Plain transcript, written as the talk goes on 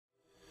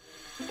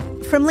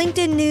From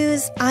LinkedIn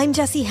News, I'm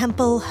Jessie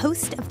Hempel,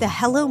 host of the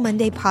Hello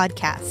Monday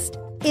podcast.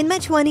 In my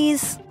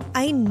 20s,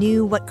 I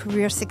knew what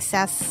career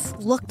success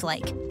looked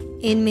like.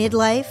 In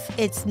midlife,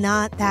 it's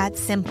not that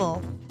simple.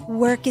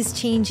 Work is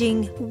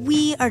changing,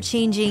 we are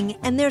changing,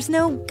 and there's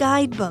no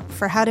guidebook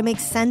for how to make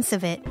sense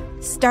of it.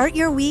 Start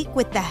your week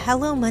with the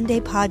Hello Monday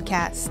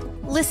podcast.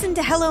 Listen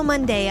to Hello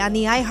Monday on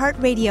the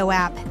iHeartRadio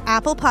app,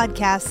 Apple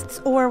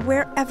Podcasts, or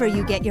wherever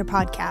you get your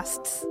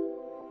podcasts.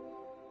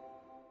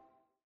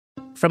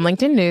 From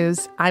LinkedIn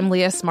News, I'm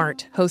Leah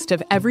Smart, host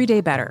of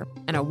Everyday Better,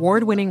 an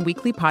award-winning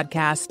weekly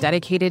podcast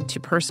dedicated to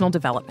personal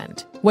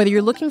development. Whether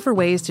you're looking for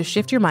ways to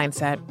shift your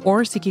mindset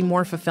or seeking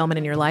more fulfillment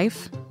in your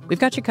life, we've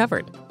got you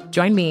covered.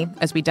 Join me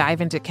as we dive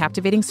into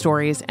captivating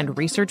stories and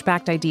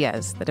research-backed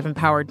ideas that have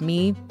empowered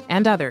me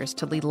and others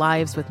to lead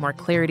lives with more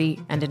clarity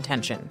and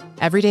intention.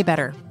 Everyday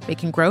Better,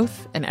 making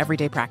growth an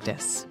everyday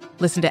practice.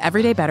 Listen to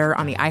Everyday Better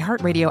on the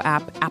iHeartRadio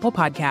app, Apple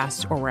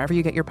Podcasts, or wherever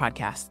you get your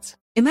podcasts.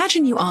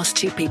 Imagine you ask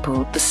two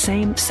people the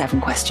same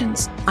 7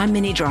 questions. I'm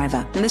Minnie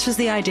Driver, and this was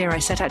the idea I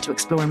set out to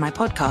explore in my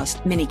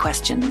podcast, Minnie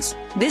Questions.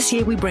 This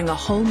year, we bring a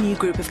whole new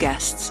group of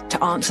guests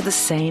to answer the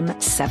same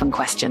 7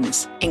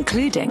 questions,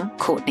 including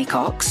Courtney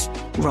Cox,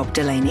 Rob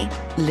Delaney,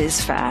 Liz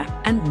Phair,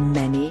 and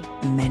many,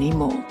 many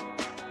more.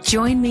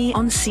 Join me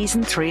on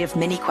Season 3 of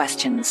Minnie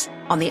Questions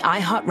on the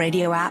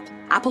iHeartRadio app,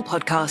 Apple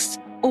Podcasts,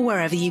 or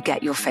wherever you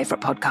get your favorite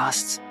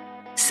podcasts.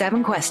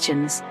 7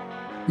 questions,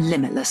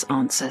 limitless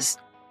answers.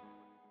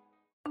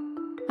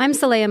 I'm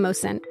Saleha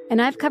Mohsin,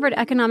 and I've covered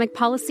economic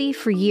policy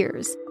for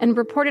years and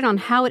reported on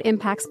how it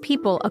impacts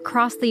people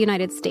across the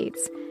United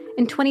States.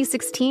 In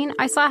 2016,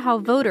 I saw how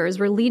voters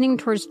were leaning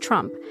towards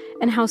Trump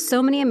and how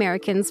so many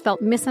Americans felt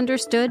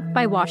misunderstood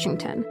by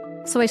Washington.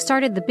 So I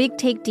started the Big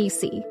Take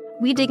DC.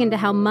 We dig into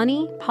how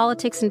money,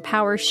 politics, and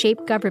power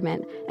shape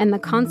government and the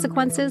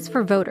consequences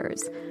for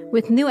voters.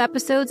 With new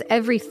episodes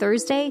every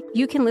Thursday,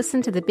 you can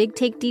listen to the Big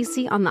Take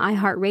DC on the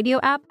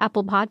iHeartRadio app,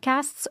 Apple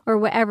Podcasts, or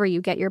wherever you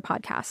get your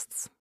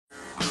podcasts.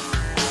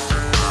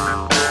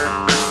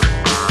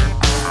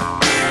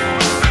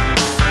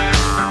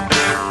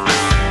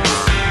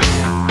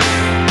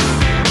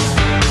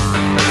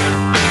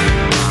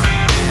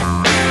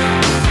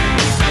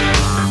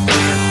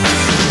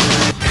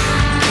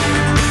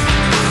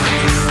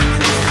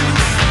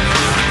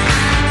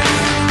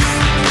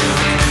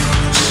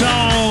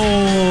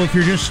 If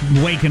you're just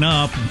waking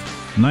up,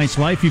 nice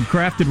life you've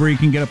crafted where you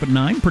can get up at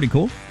 9. Pretty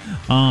cool.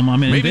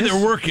 Maybe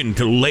they're working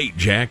till late,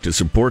 Jack, to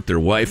support their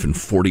wife and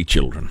 40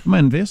 children. I'm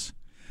in this.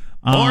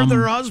 Or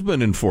their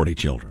husband and 40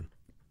 children.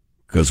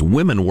 Because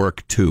women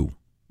work too.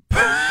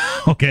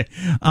 Okay.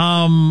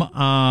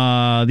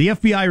 The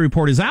FBI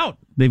report is out.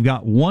 They've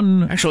got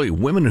one. Actually,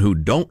 women who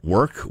don't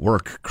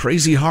work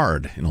crazy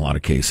hard in a lot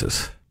of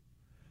cases.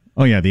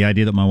 Oh, yeah. The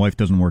idea that my wife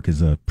doesn't work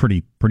is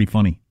pretty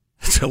funny.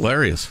 It's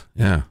hilarious.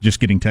 Yeah.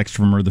 Just getting text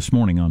from her this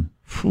morning on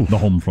the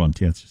home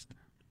front. Yeah, it's just.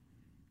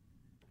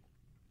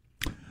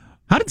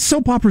 How did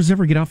soap operas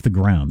ever get off the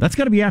ground? That's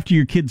got to be after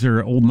your kids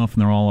are old enough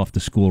and they're all off to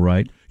school,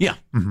 right? Yeah.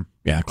 Mm-hmm.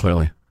 Yeah,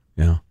 clearly.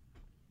 Yeah.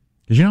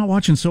 Because you're not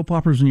watching soap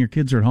operas when your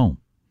kids are at home.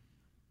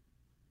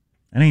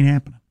 That ain't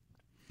happening.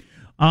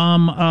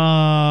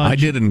 I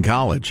did in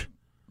college.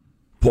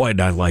 Boy,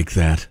 did I like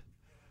that.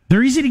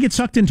 They're easy to get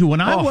sucked into.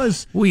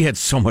 We had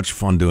so much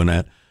fun doing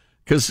that.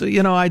 Because,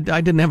 I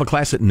didn't have a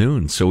class at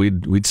noon, so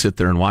we'd sit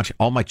there and watch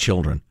all my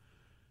children.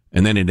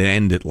 And then it'd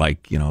end at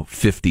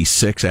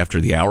 56 after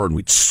the hour, and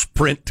we'd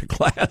sprint to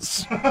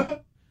class.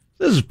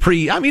 This is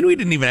we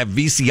didn't even have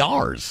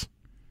VCRs.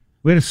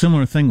 We had a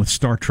similar thing with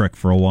Star Trek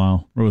for a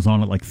while. It was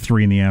on at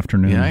 3 in the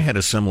afternoon. Yeah, I had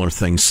a similar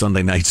thing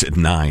Sunday nights at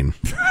 9.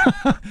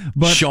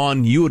 But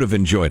Sean, you would have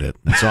enjoyed it.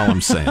 That's all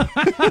I'm saying.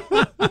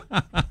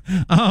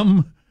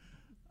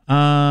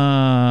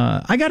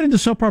 I got into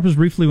soap operas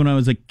briefly when I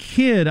was a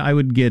kid. I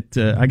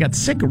got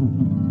sick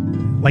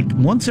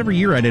once every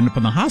year. I'd end up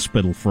in the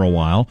hospital for a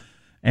while,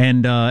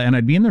 and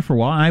I'd be in there for a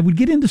while. I would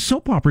get into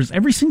soap operas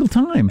every single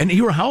time. And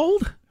you were how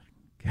old?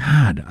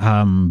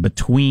 God,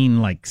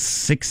 between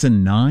 6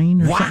 and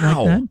 9 or something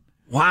like that.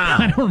 Wow.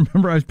 I don't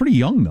remember. I was pretty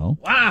young though.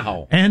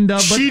 Wow. And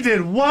but she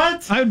did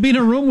what? I would be in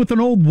a room with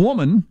an old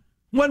woman.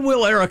 When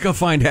will Erica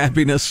find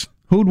happiness?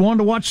 Who'd want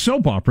to watch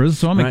soap operas,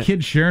 so I'm a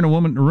kid sharing a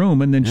woman in a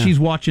room, and then she's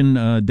watching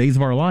Days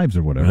of Our Lives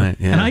or whatever,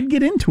 and I'd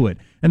get into it.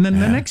 And then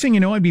the next thing you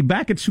know, I'd be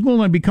back at school,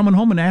 and I'd be coming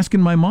home and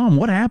asking my mom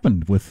what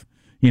happened with,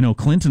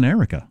 Clint and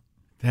Erica.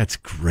 That's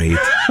great.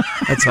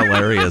 That's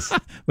hilarious.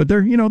 But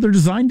they're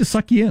designed to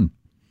suck you in.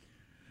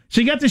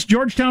 So you got this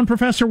Georgetown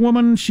professor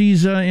woman.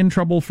 She's in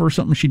trouble for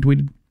something she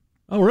tweeted.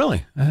 Oh,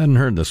 really? I hadn't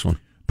heard this one.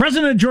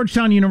 President of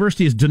Georgetown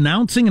University is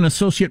denouncing an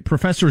associate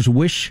professor's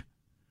wish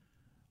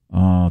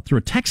through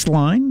a text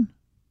line.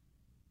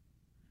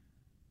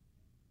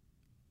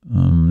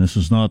 This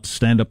is not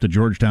stand up to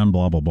Georgetown,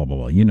 blah, blah, blah, blah,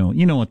 blah. You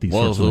know what these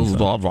sorts of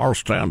things are. Our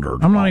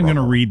standard. I'm not even going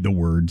to read the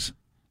words.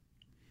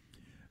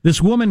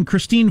 This woman,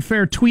 Christine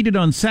Fair, tweeted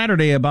on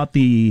Saturday about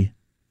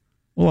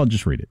I'll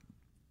just read it.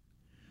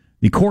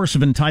 The chorus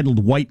of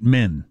entitled White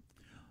Men.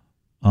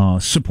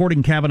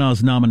 supporting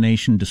Kavanaugh's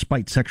nomination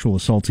despite sexual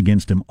assaults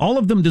against him. All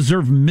of them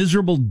deserve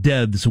miserable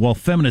deaths while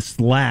feminists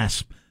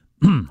laugh.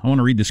 I want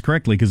to read this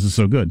correctly because it's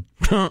so good.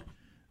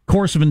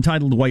 Chorus of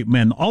entitled white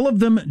men. All of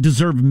them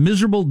deserve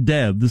miserable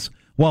deaths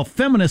while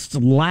feminists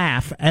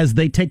laugh as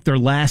they take their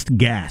last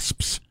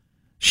gasps.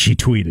 She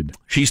tweeted.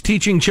 She's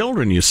teaching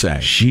children, you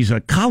say? She's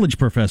a college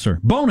professor.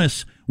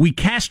 Bonus, we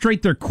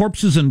castrate their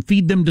corpses and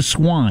feed them to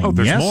swine. Oh,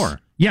 there's more.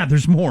 Yeah,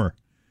 there's more.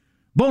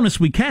 Bonus,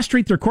 we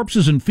castrate their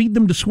corpses and feed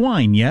them to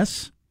swine,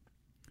 yes?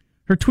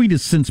 Her tweet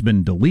has since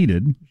been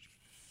deleted.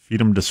 Feed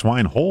them to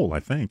swine whole, I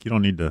think. You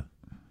don't need to...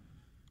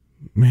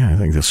 Yeah, I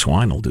think the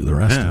swine will do the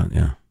rest of it,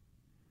 yeah.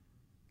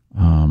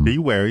 Be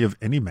wary of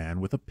any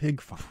man with a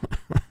pig farm.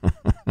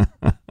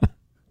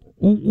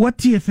 What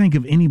do you think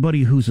of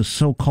anybody who's a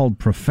so-called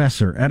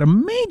professor at a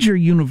major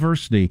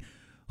university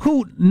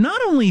who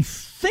not only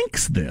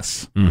thinks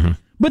this,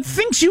 but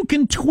thinks you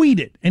can tweet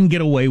it and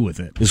get away with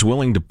it? Is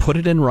willing to put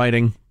it in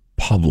writing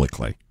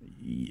publicly.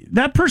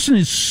 That person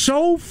is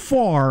so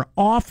far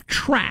off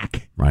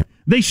track. Right.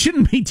 They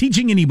shouldn't be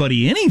teaching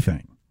anybody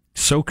anything.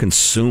 So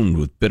consumed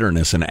with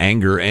bitterness and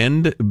anger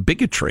and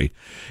bigotry.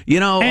 You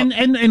know,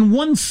 and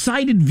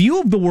one-sided view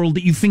of the world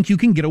that you think you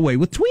can get away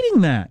with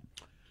tweeting that.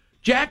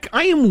 Jack,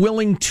 I am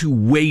willing to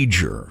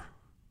wager,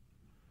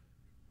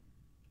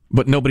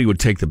 but nobody would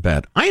take the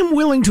bet. I am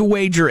willing to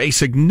wager a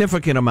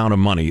significant amount of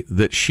money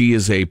that she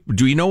is a...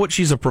 Do you know what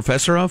she's a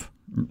professor of?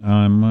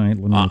 I might.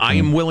 I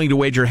am willing to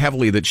wager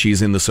heavily that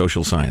she's in the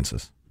social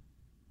sciences.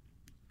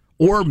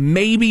 Or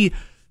maybe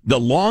the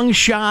long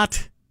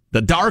shot,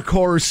 the dark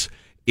horse,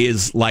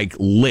 is like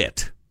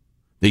lit,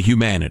 the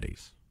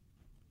humanities.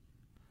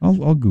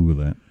 I'll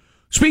Google that.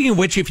 Speaking of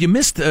which, if you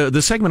missed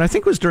the segment, I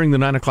think it was during the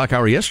 9 o'clock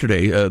hour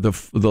yesterday,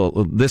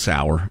 this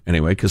hour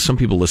anyway, because some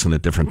people listen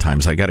at different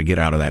times. I got to get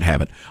out of that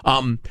habit.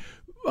 You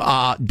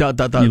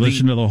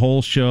listen to the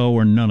whole show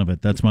or none of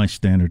it. That's my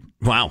standard.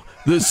 Wow.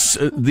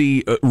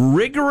 The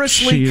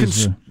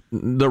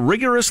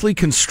rigorously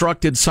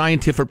constructed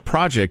scientific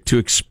project to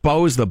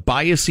expose the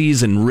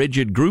biases and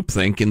rigid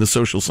groupthink in the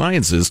social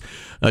sciences.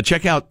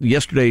 Check out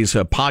yesterday's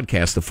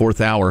podcast, the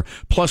 4th hour.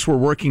 Plus, we're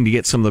working to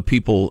get some of the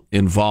people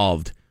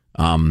involved.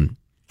 And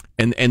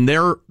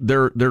they're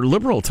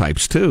liberal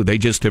types too. They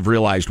just have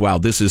realized, wow,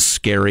 this is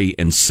scary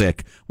and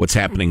sick. What's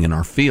happening in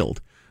our field,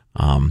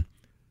 and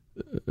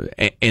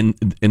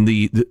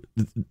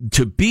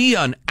to be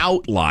an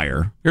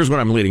outlier. Here's what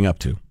I'm leading up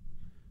to.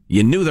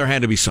 You knew there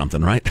had to be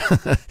something, right?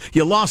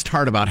 You lost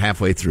heart about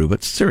halfway through,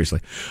 but seriously,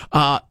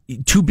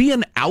 to be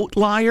an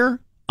outlier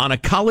on a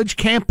college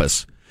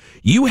campus,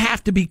 you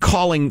have to be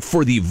calling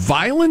for the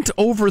violent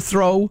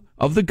overthrow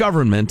of the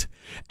government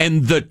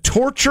and the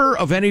torture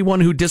of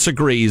anyone who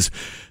disagrees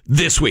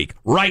this week,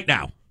 right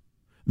now.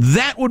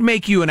 That would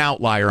make you an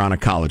outlier on a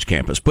college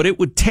campus, but it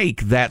would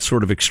take that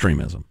sort of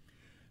extremism.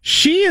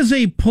 She is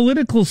a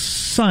political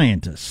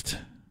scientist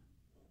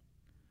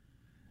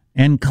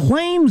and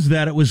claims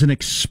that it was an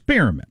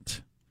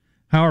experiment.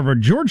 However,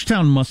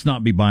 Georgetown must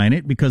not be buying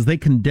it because they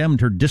condemned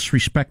her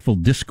disrespectful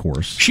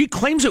discourse. She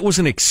claims it was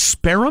an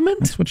experiment?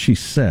 That's what she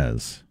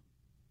says.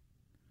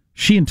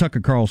 She and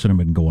Tucker Carlson have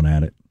been going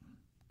at it.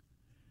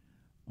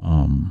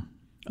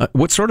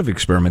 What sort of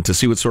experiment? To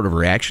see what sort of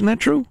reaction that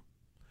drew?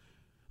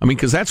 I mean,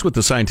 because that's what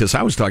the scientists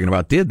I was talking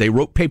about did. They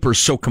wrote papers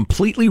so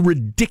completely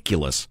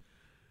ridiculous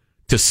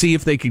to see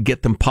if they could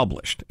get them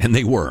published. And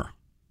they were.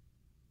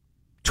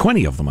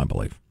 20 of them, I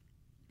believe.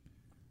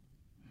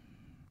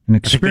 An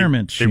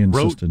experiment, she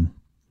insisted.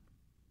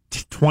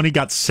 20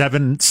 got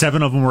 7.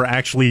 7 of them were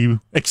actually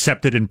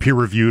accepted and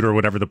peer-reviewed or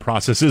whatever the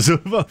process is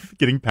of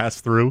getting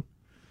passed through.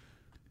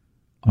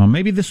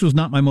 Maybe this was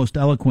not my most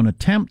eloquent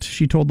attempt,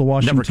 she told the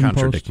Washington Post. Never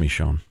contradict me,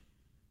 Sean.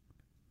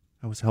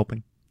 I was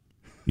helping.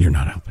 You're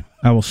not helping.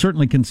 I will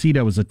certainly concede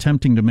I was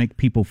attempting to make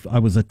people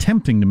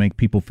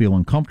feel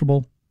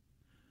uncomfortable.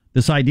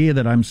 This idea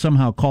that I'm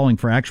somehow calling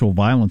for actual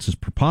violence is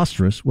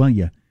preposterous. Well,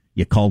 you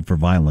called for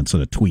violence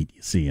in a tweet,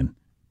 you see, and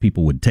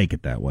people would take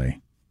it that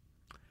way.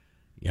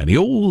 Yeah, the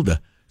old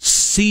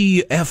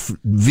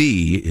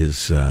CFV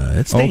is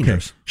it's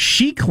dangerous. Okay.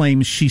 She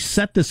claims she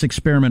set this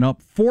experiment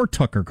up for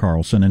Tucker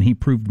Carlson, and he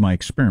proved my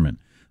experiment.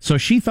 So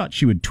she thought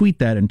she would tweet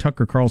that, and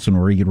Tucker Carlson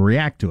would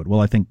react to it. Well,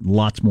 I think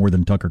lots more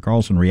than Tucker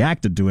Carlson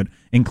reacted to it,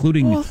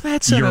 including... Well,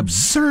 that's an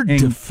absurd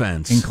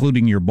defense.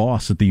 Including your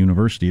boss at the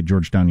university, at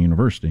Georgetown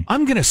University.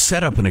 I'm going to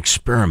set up an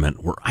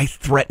experiment where I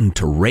threaten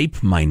to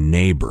rape my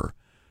neighbor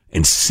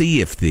and see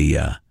if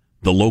the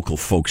local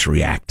folks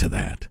react to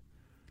that.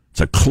 It's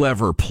a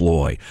clever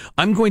ploy.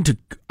 I'm going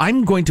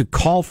to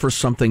call for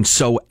something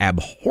so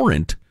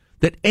abhorrent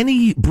that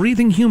any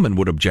breathing human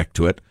would object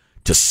to it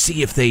to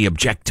see if they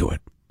object to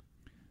it.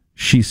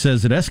 She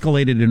says it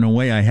escalated in a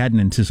way I hadn't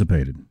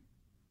anticipated.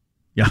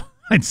 Yeah,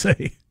 I'd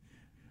say.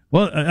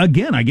 Well,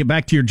 again, I get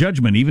back to your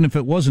judgment. Even if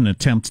it was an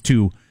attempt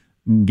to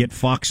get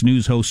Fox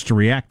News hosts to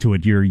react to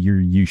it,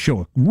 you show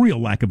a real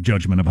lack of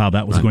judgment of how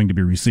that was going to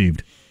be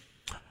received.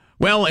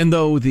 Well, and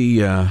though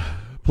the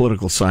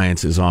political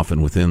science is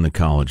often within the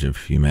College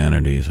of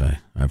Humanities,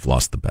 I've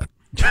lost the bet.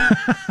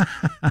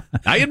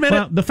 I admit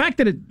it. The fact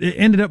that it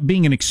ended up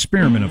being an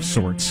experiment of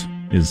sorts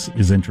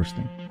is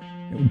interesting.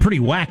 Pretty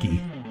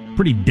wacky.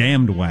 Pretty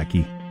damned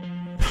wacky.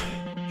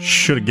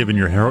 Should have given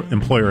your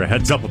employer a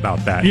heads up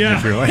about that. Yeah.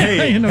 If you're like,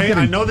 hey,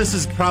 I know this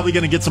is probably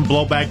going to get some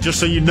blowback, just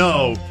so you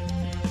know.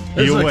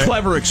 This is a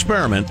clever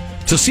experiment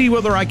to see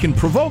whether I can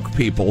provoke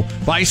people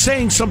by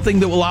saying something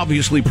that will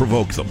obviously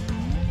provoke them.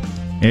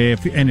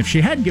 If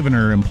she had given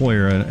her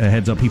employer a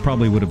heads up, he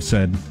probably would have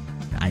said,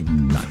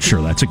 I'm not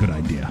sure that's a good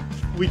idea.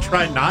 We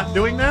try not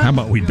doing that? How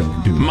about we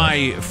don't do that?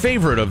 My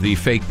favorite of the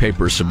fake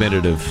papers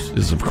submitted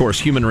is, of course,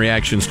 Human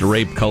Reactions to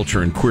Rape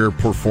Culture and Queer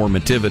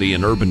Performativity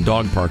in Urban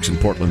Dog Parks in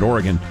Portland,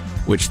 Oregon,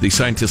 which the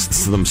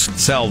scientists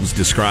themselves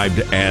described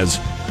as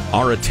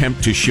our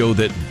attempt to show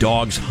that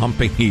dogs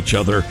humping each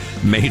other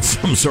made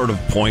some sort of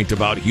point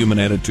about human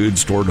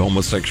attitudes toward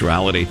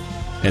homosexuality,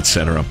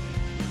 etc.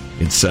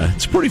 It's a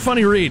pretty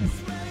funny read.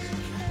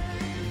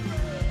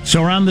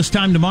 So around this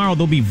time tomorrow,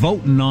 they'll be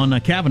voting on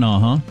Kavanaugh,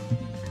 huh?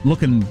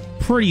 Looking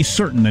pretty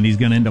certain that he's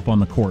going to end up on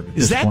the court.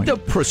 Is that point. The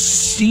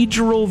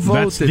procedural vote,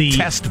 that's the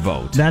test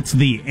vote? That's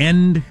the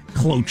end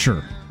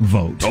cloture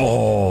vote.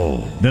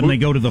 Oh. Then they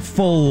go to the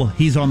full,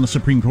 he's on the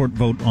Supreme Court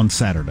vote on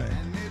Saturday.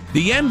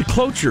 The end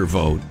cloture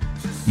vote,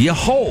 you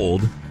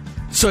hold,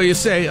 so you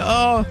say,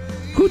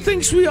 who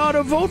thinks we ought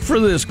to vote for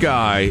this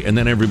guy? And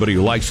then everybody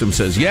who likes him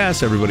says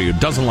yes, everybody who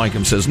doesn't like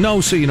him says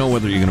no, so you know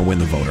whether you're going to win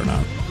the vote or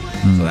not.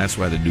 So that's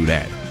why they do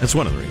that. That's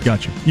one of the reasons.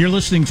 Gotcha. You're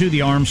listening to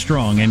the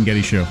Armstrong and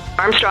Getty Show.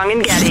 Armstrong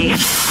and Getty.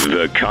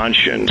 The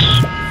conscience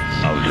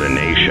of the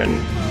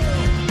nation.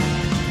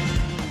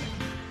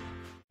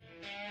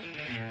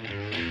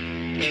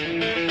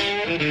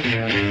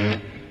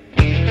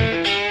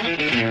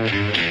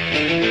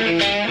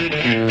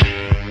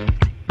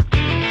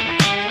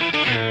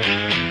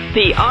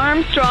 The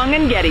Armstrong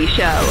and Getty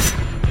Show.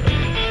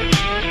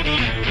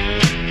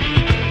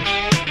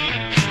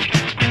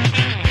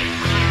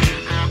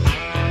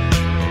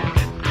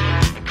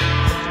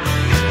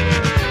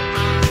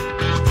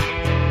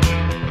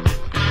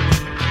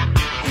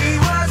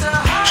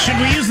 Should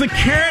we use the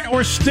carrot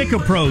or stick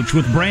approach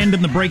with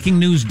Brandon the breaking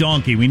news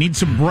donkey? We need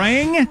some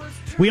brang.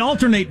 We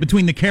alternate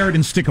between the carrot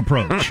and stick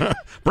approach.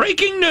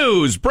 Breaking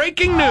news!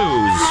 Breaking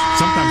news!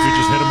 Sometimes we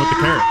just hit him with the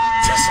carrot.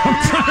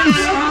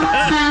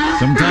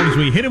 Sometimes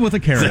we hit him with a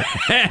carrot.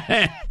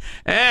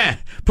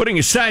 Putting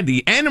aside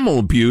the animal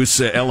abuse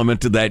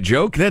element to that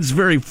joke, that's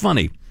very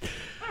funny.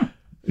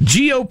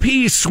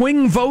 GOP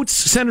swing votes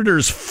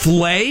Senators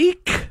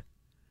Flake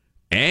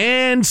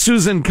and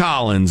Susan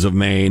Collins of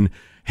Maine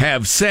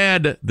have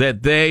said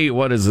that they,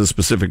 what is the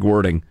specific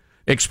wording,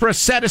 express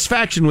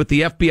satisfaction with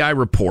the FBI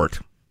report.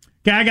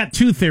 Okay, I got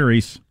two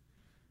theories.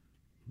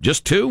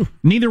 Just two?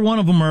 Neither one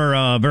of them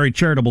are very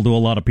charitable to a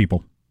lot of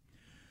people.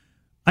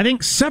 I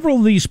think several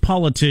of these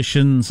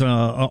politicians,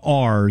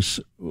 ours,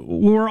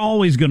 were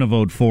always going to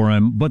vote for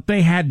him, but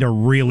they had to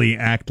really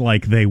act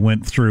like they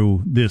went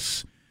through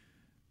this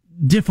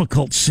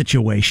difficult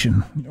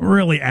situation,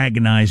 really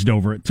agonized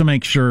over it to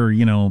make sure,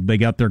 they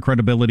got their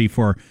credibility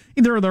for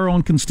either their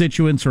own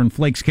constituents or in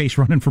Flake's case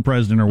running for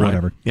president or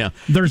whatever. Right. Yeah.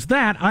 There's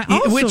that.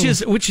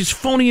 Which is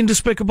phony and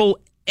despicable,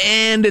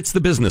 and it's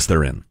the business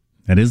they're in.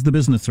 That is the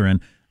business they're in.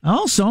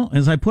 Also,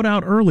 as I put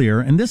out earlier,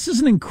 and this is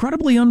an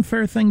incredibly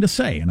unfair thing to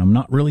say, and I'm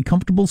not really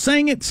comfortable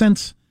saying it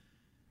since,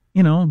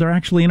 they're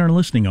actually in our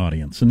listening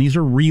audience, and these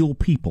are real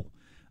people.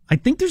 I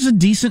think there's a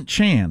decent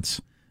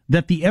chance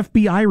that the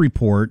FBI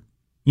report,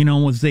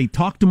 as they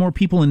talked to more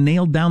people and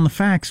nailed down the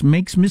facts,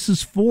 makes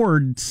Mrs.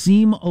 Ford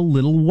seem a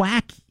little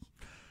wacky.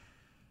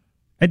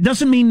 It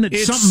doesn't mean that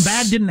something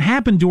bad didn't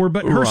happen to her,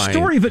 but her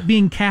story of it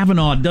being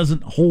Kavanaugh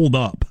doesn't hold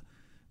up.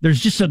 There's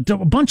just a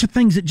bunch of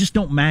things that just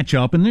don't match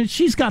up, and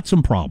she's got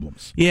some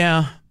problems.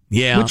 Yeah.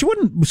 Which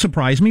wouldn't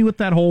surprise me with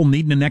that whole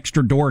needing an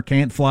extra door,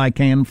 can't fly,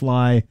 can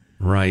fly.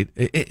 Right.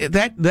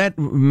 That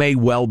may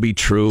well be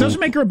true. Doesn't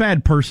make her a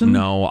bad person.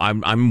 No,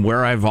 I'm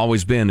where I've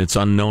always been. It's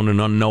unknown and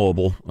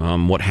unknowable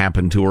what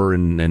happened to her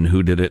and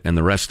who did it and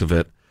the rest of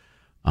it.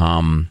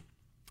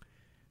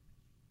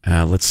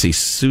 Let's see.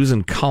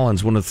 Susan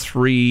Collins, one of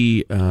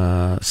three,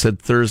 said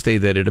Thursday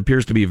that it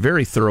appears to be a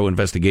very thorough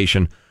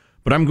investigation,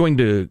 but I'm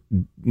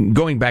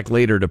going back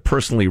later to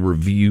personally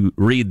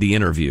read the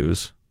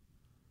interviews.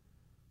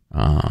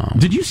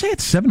 Did you say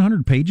it's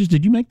 700 pages?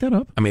 Did you make that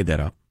up? I made that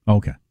up.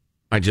 Okay.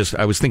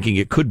 I was thinking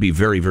it could be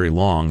very, very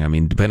long. I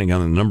mean, depending on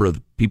the number of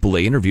people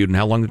they interviewed and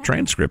how long the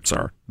transcripts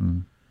are.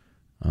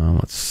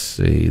 Let's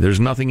see. There's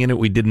nothing in it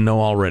we didn't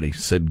know already,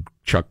 said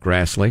Chuck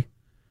Grassley.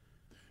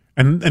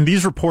 And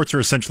these reports are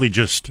essentially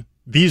just,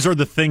 these are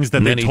the things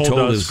that they told us. Then he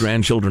told his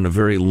grandchildren a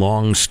very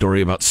long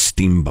story about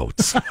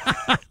steamboats.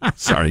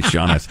 Sorry,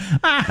 Sean.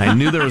 I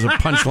knew there was a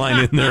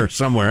punchline in there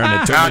somewhere.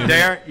 And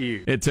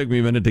it took me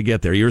a minute to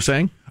get there. You were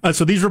saying?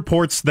 So these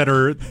reports that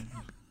are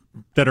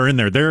in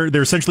there,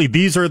 they're essentially,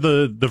 these are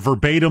the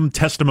verbatim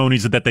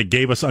testimonies that they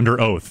gave us under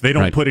oath. They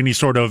don't put any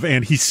sort of,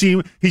 and he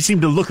seemed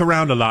to look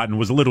around a lot and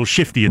was a little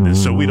shifty in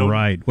this, so we don't.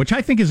 Right, which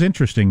I think is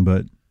interesting,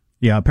 but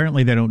Yeah,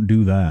 apparently they don't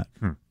do that.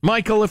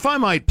 Michael, if I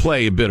might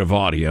play a bit of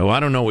audio, I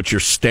don't know what you're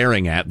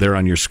staring at there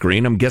on your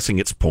screen. I'm guessing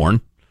it's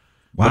porn.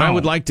 Wow. But I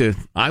would like to.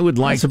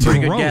 That's a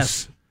pretty good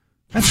guess.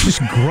 That's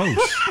just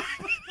gross.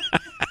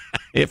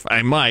 If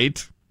I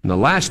might. And the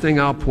last thing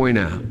I'll point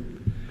out,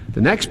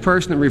 the next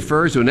person that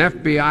refers to an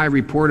FBI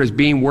report as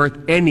being worth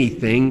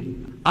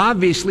anything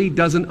obviously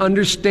doesn't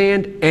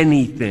understand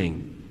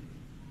anything.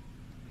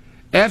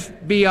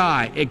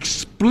 FBI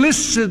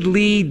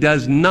explicitly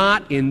does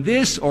not, in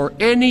this or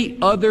any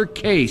other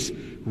case,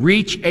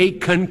 reach a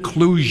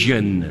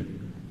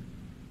conclusion.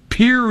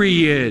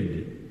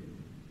 Period.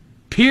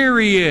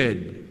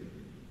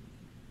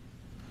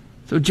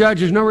 So, Judge,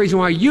 there's no reason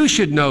why you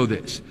should know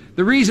this.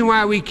 The reason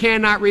why we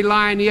cannot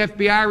rely on the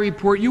FBI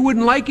report, you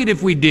wouldn't like it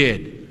if we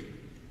did,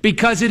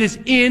 because it is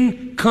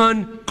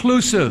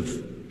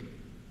inconclusive.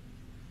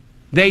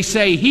 They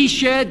say he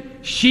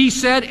said, she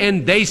said,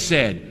 and they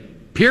said.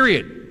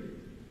 Period.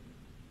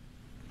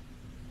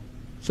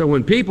 So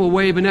when people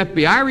wave an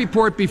FBI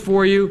report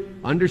before you,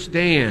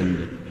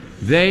 understand,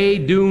 they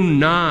do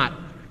not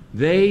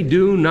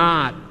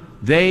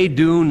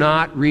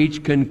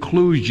reach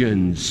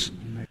conclusions.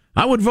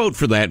 I would vote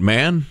for that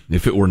man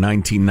if it were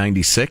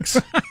 1996.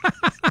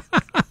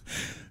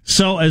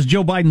 So, as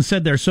Joe Biden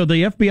said there, so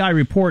the FBI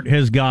report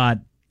has got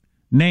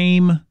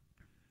name,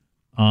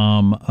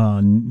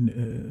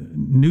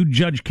 new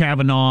Judge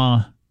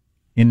Kavanaugh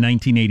in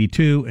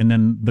 1982, and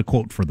then the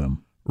quote for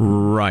them.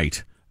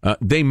 Right.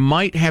 They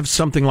might have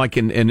something like,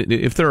 and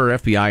if there are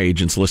FBI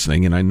agents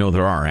listening, and I know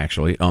there are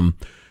actually,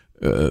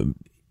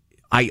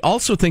 I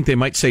also think they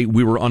might say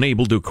we were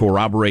unable to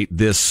corroborate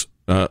this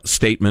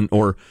statement,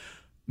 or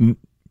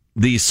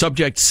the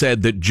subject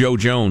said that Joe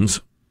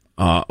Jones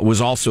was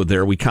also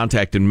there. We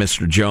contacted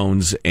Mr.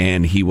 Jones,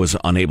 and he was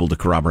unable to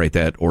corroborate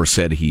that, or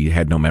said he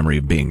had no memory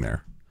of being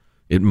there.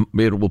 It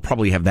will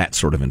probably have that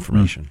sort of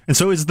information. And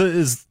so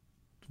is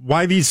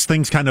why these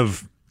things kind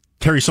of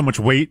carry so much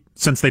weight,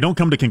 since they don't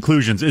come to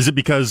conclusions? Is it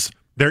because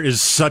there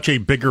is such a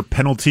bigger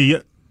penalty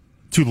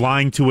to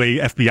lying to a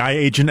FBI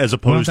agent as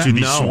opposed to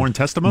these sworn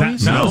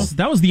testimonies?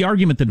 That was the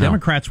argument the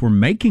Democrats were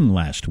making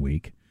last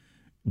week,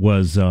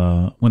 was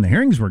when the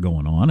hearings were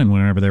going on, and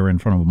whenever they were in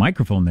front of a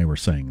microphone, they were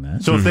saying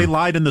that. So if they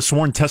lied in the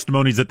sworn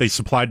testimonies that they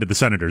supplied to the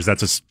senators,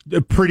 that's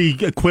a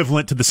pretty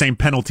equivalent to the same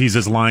penalties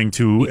as lying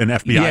to an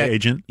FBI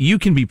agent? You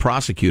can be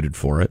prosecuted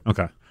for it.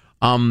 Okay.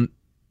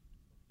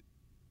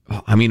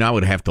 I mean, I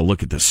would have to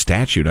look at the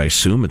statute. I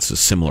assume it's a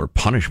similar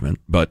punishment,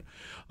 but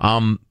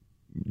what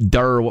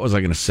was I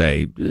going to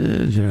say?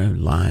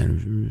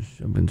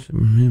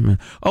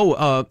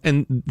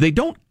 And they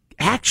don't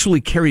actually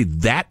carry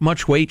that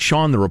much weight,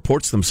 Sean, the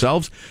reports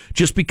themselves,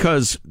 just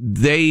because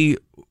if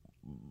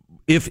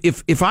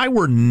I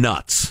were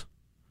nuts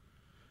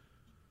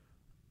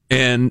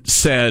and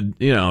said,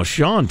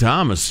 Sean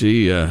Thomas,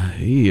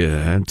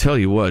 I tell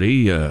you what,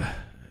 he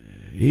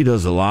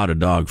does a lot of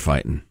dog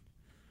fighting.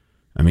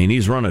 I mean,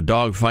 he's run a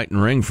dog fighting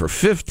ring for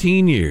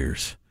 15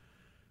 years.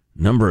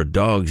 Number of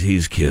dogs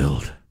he's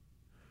killed.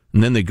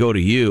 And then they go to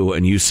you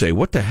and you say,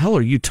 what the hell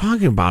are you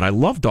talking about? I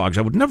love dogs.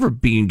 I would never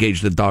be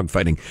engaged in dog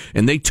fighting.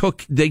 And they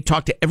talked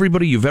to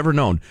everybody you've ever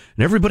known.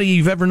 And everybody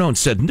you've ever known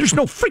said, there's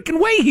no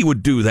freaking way he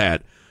would do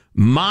that.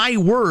 My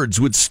words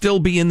would still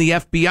be in the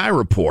FBI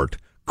report.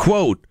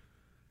 Quote,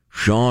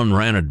 Sean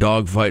ran a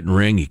dog fighting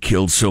ring. He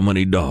killed so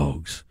many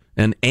dogs.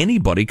 And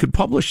anybody could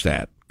publish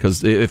that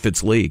if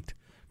it's leaked,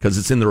 because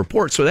it's in the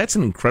report. So that's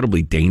an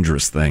incredibly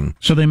dangerous thing.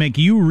 So they make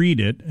you read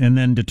it and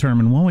then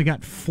determine, well, we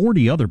got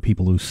 40 other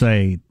people who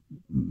say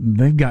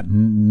they've got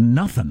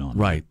nothing on it.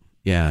 Right.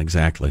 Yeah,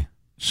 exactly.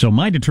 So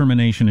my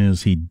determination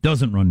is he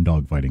doesn't run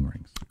dogfighting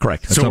rings.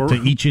 Correct. That's up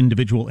to each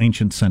individual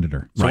ancient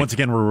senator. So once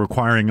again, we're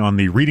requiring on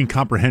the reading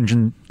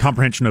comprehension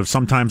of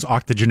sometimes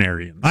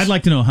octogenarians. I'd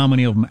like to know how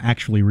many of them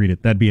actually read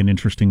it. That'd be an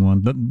interesting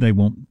one. They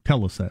won't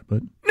tell us that,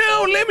 but...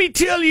 Now, let me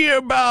tell you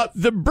about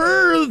the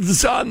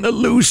births on the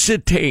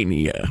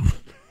Lusitania.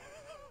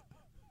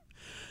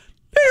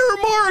 They're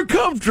more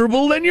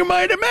comfortable than you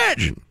might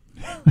imagine.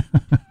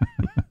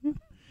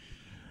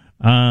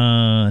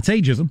 It's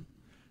ageism.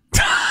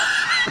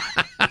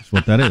 That's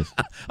what that is.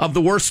 Of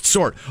the worst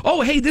sort.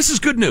 Oh, hey, this is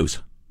good news.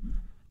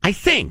 I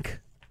think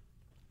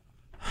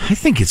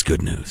it's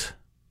good news.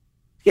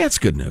 Yeah, it's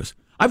good news.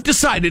 I've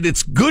decided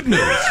it's good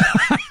news.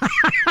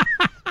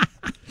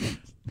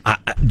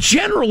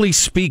 Generally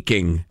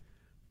speaking,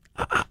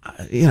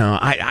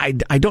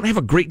 I don't have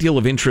a great deal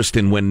of interest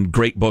in when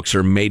great books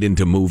are made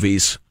into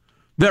movies.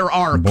 There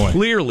are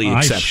clearly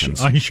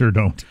exceptions. I sure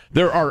don't.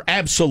 There are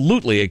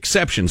absolutely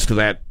exceptions to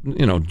that,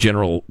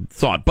 general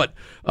thought. But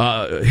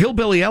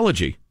Hillbilly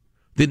Elegy,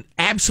 the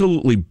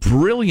absolutely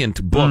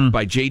brilliant book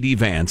by J.D.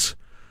 Vance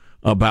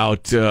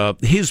about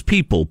his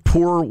people,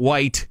 poor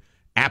white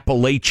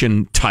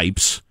Appalachian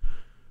types.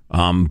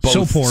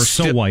 So poor,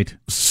 so white.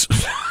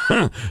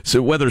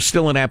 So whether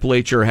still in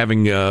Appalachia or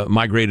having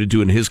migrated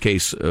to, in his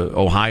case,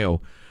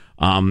 Ohio.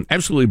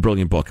 Absolutely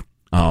brilliant book.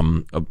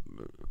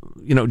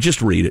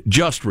 just read it.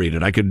 Just read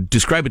it. I could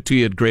describe it to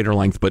you at greater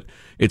length, but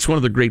it's one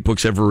of the great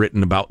books ever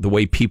written about the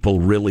way people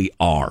really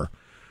are.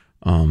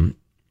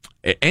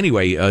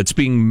 Anyway, it's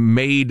being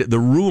made, the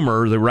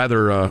rumor, the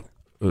rather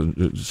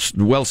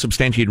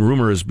well-substantiated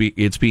rumor is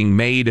it's being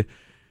made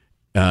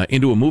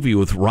into a movie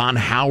with Ron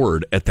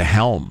Howard at the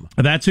helm.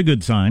 That's a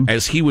good sign.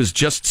 As he was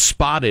just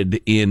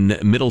spotted in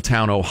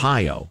Middletown,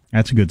 Ohio.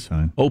 That's a good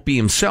sign. Opie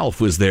himself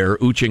was there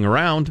ooching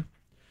around.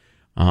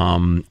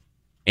 I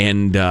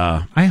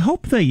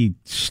hope they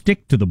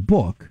stick to the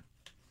book.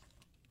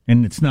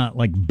 And it's not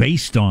like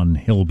based on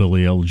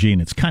Hillbilly Elegy,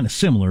 and it's kind of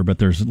similar, but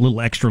there's a little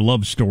extra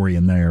love story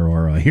in there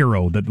or a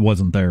hero that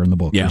wasn't there in the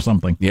book or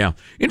something. Yeah.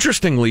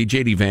 Interestingly,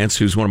 J.D. Vance,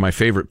 who's one of my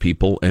favorite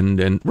people,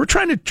 and we're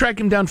trying to track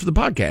him down for the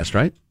podcast,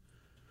 right?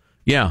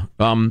 Yeah.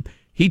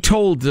 He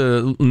told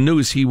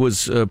News he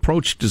was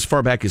approached as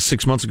far back as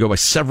 6 months ago by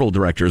several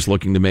directors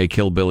looking to make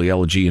Hillbilly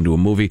Elegy into a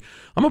movie.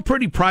 I'm a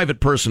pretty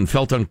private person,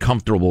 felt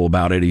uncomfortable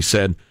about it, he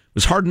said. It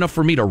was hard enough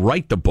for me to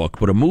write the book,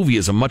 but a movie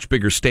is a much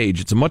bigger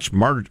stage. It's a much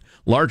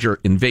larger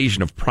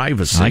invasion of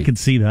privacy. I could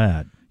see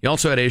that. He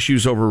also had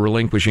issues over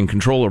relinquishing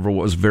control over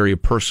what was a very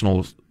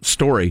personal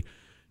story.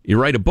 You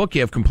write a book, you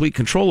have complete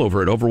control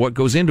over it, over what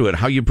goes into it,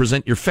 how you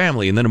present your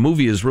family, and then a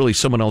movie is really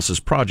someone else's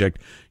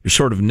project. You're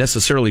sort of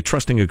necessarily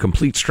trusting a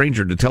complete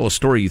stranger to tell a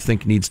story you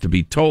think needs to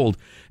be told.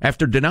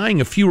 After denying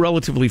a few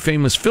relatively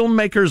famous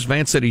filmmakers,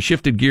 Vance said he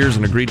shifted gears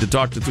and agreed to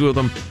talk to two of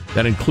them.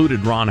 That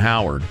included Ron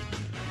Howard.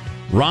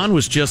 Ron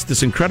was just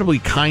this incredibly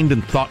kind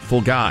and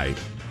thoughtful guy.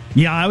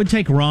 Yeah, I would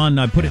take Ron.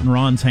 I'd put it in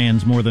Ron's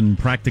hands more than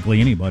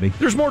practically anybody.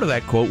 There's more to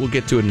that quote. We'll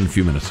get to it in a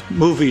few minutes.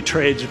 Movie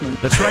tradesman.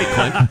 That's right,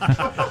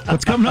 Clint.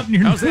 What's coming up in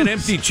your How's that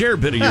empty chair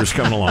bit of yours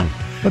coming along?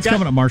 What's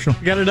coming up, Marshall?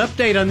 Got an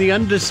update on the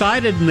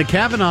undecided in the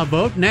Kavanaugh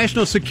vote.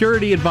 National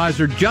Security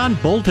Advisor John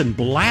Bolton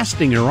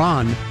blasting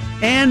Iran.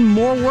 And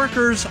more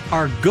workers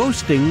are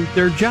ghosting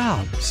their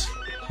jobs.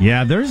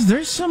 Yeah,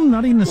 there's some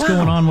nuttiness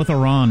going on with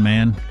Iran,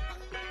 man.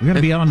 We got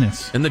to be on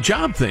this. And the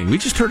job thing. We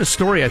just heard a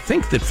story, I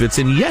think, that fits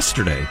in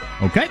yesterday.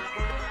 Okay.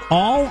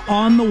 All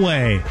on the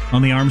way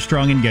on the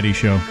Armstrong and Getty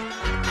Show.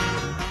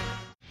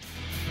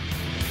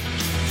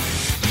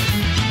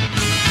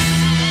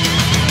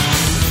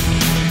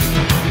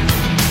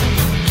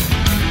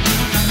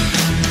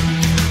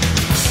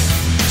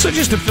 So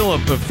just to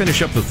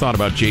finish up the thought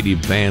about J.D.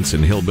 Vance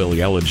and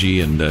Hillbilly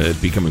Elegy and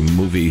it becoming a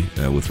movie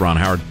with Ron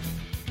Howard,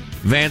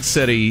 Vance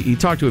said he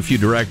talked to a few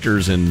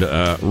directors, and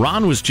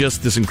Ron was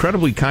just this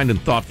incredibly kind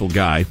and thoughtful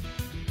guy,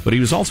 but he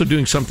was also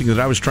doing something that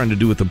I was trying to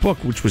do with the book,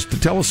 which was to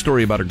tell a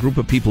story about a group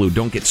of people who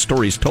don't get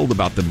stories told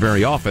about them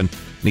very often,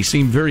 and he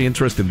seemed very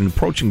interested in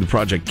approaching the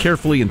project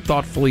carefully and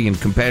thoughtfully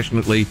and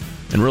compassionately,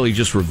 and really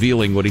just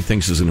revealing what he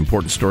thinks is an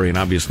important story, and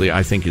obviously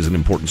I think is an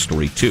important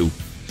story too.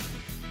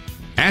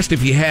 Asked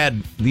if he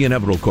had the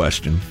inevitable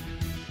question,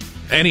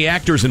 any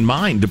actors in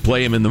mind to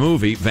play him in the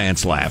movie,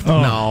 Vance laughed.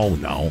 Oh.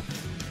 No.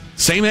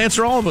 Same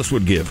answer all of us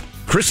would give.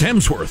 Chris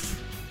Hemsworth.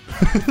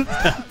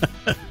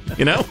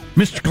 You know?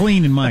 Mr.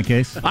 Clean in my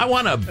case. I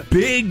want a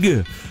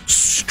big,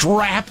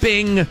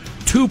 strapping,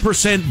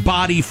 2%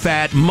 body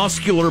fat,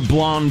 muscular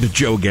blonde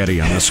Joe Getty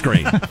on the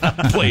screen.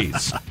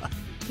 Please.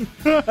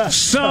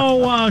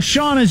 So,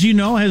 Sean, as you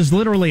know, has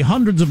literally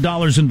hundreds of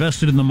dollars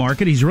invested in the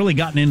market. He's really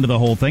gotten into the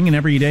whole thing, and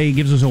every day he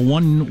gives us a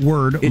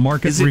one-word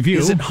market review.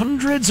 Is it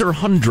hundreds or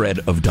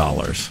 $100 of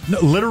dollars? No,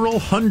 literal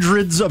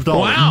hundreds of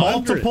dollars. Wow.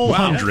 Multiple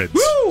hundreds.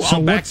 Woo! So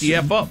I'll back the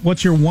F up.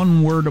 What's your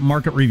one-word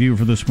market review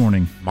for this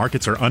morning?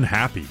 Markets are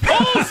unhappy.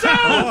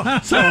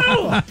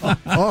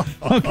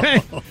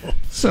 Okay.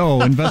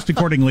 So, invest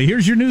accordingly.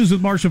 Here's your news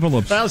with Marshall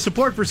Phillips. Well,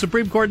 support for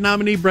Supreme Court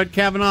nominee Brett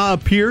Kavanaugh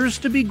appears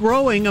to be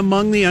growing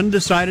among the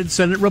undecided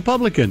Senate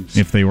Republicans.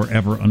 If they were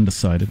ever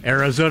undecided.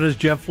 Arizona's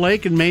Jeff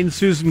Flake and Maine's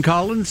Susan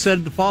Collins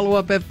said the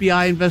follow-up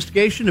FBI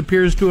investigation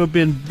appears to have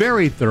been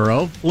very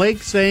thorough.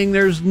 Flake saying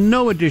there's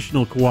no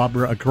additional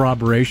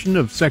corroboration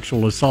of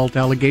sexual assault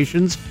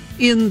allegations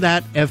in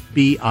that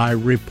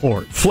FBI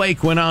report.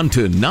 Flake went on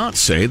to not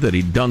say that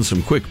he'd done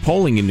some quick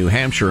polling in New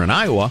Hampshire and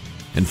Iowa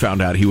and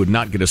found out he would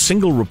not get a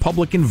single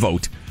Republican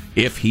vote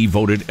if he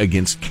voted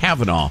against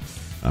Kavanaugh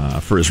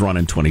for his run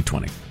in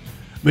 2020.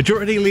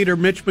 Majority Leader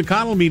Mitch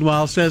McConnell,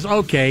 meanwhile, says,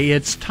 okay,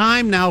 it's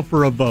time now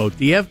for a vote.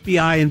 The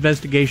FBI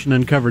investigation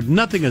uncovered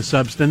nothing of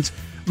substance.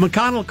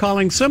 McConnell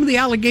calling some of the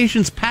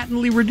allegations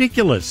patently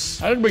ridiculous.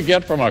 How did we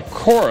get from a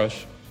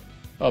chorus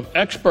of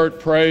expert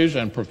praise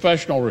and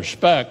professional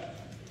respect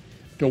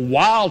to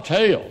wild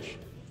tales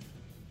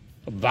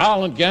of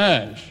violent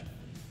gangs,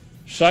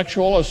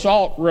 sexual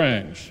assault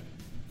rings,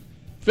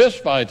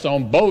 fistfights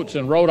on boats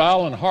in Rhode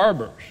Island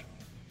harbors,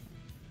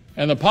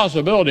 and the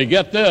possibility,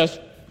 get this,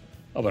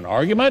 of an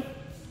argument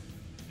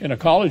in a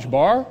college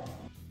bar?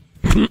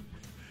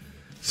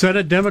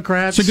 Senate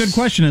Democrats. It's a good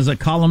question. As a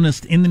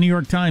columnist in the New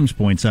York Times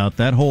points out,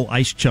 that whole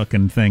ice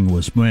chucking thing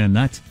was, man,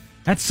 that's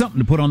something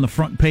to put on the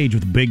front page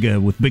with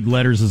big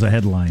letters as a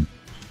headline.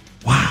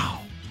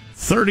 Wow.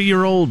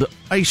 30-year-old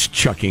ice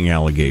chucking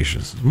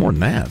allegations. More than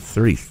that,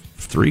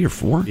 33 or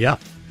 4? Yeah.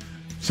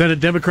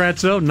 Senate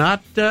Democrats, though, not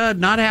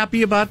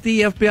happy about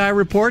the FBI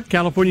report.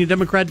 California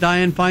Democrat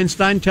Dianne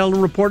Feinstein telling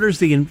reporters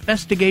the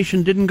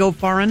investigation didn't go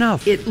far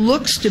enough. It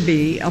looks to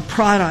be a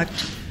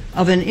product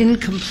of an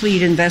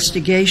incomplete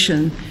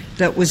investigation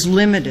that was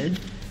limited,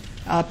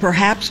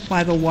 perhaps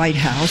by the White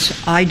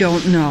House. I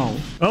don't know.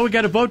 Well, we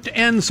got a vote to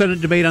end Senate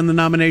debate on the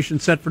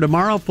nomination set for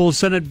tomorrow. Full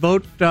Senate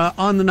vote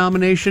on the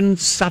nomination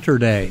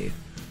Saturday.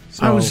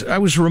 So, I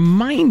was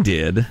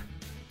reminded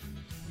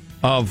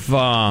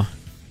of...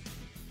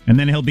 And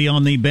then he'll be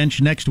on the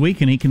bench next week,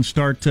 and he can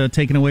start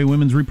taking away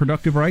women's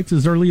reproductive rights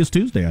as early as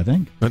Tuesday, I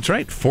think. That's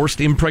right. Forced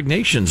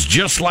impregnations,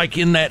 just like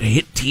in that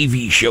hit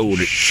TV show.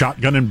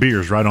 Shotgun and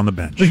beers right on the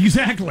bench.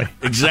 Exactly.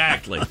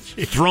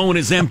 Throwing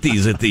his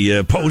empties at the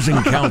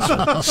opposing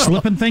counsel.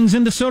 Slipping things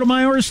into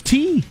Sotomayor's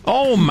tea.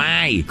 Oh,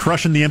 my.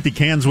 Crushing the empty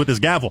cans with his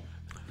gavel.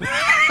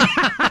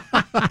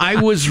 I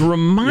was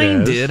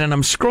reminded, and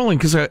I'm scrolling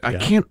because I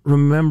can't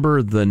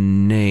remember the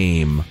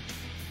name.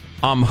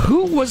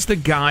 Who was the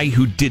guy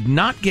who did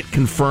not get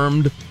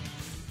confirmed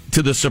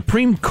to the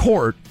Supreme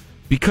Court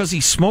because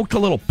he smoked a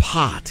little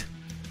pot?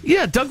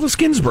 Yeah, Douglas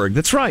Ginsburg.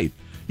 That's right.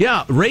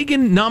 Yeah,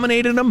 Reagan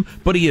nominated him,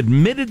 but he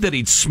admitted that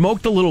he'd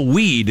smoked a little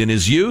weed in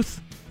his youth,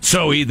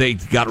 so they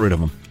got rid of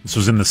him. This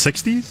was in the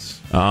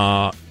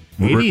 60s?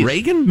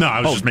 Reagan? No,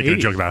 I was just making 80s.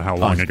 A joke about how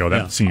long ago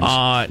that seems.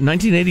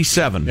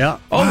 1987. Yeah.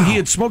 Oh, wow. He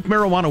had smoked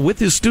marijuana with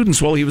his students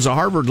while he was a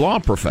Harvard law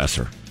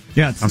professor.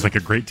 Yeah, sounds like a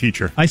great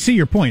teacher. I see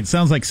your point.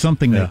 Sounds like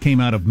something that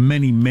came out of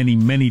many, many,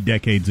 many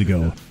decades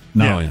ago.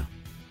 No,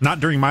 not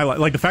during my life.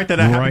 Like the fact that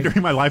it happened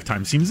during my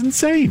lifetime seems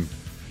insane.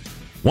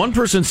 One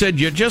person said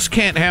you just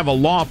can't have a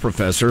law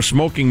professor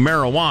smoking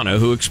marijuana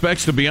who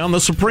expects to be on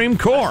the Supreme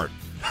Court.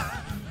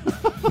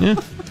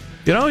 Yeah.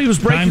 You know, he was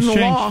breaking the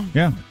law.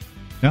 Yeah.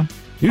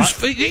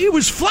 He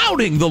was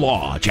flouting the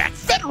law, Jack.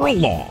 Federal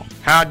law.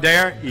 How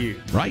dare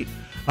you? Right.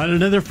 On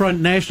another front,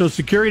 National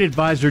Security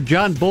Advisor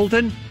John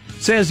Bolton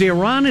says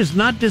Iran is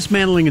not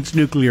dismantling its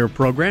nuclear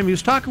program. He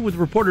was talking with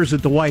reporters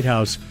at the White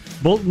House.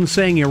 Bolton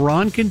saying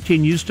Iran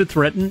continues to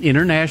threaten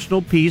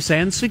international peace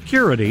and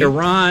security.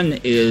 Iran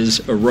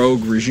is a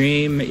rogue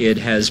regime. It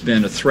has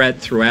been a threat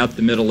throughout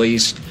the Middle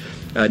East,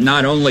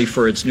 not only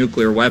for its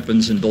nuclear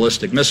weapons and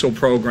ballistic missile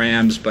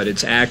programs, but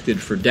it's acted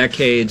for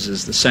decades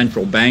as the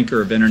central banker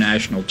of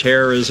international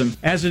terrorism.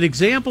 As an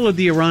example of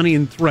the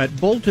Iranian threat,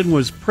 Bolton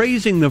was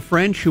praising the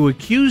French, who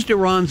accused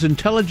Iran's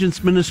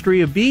intelligence ministry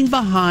of being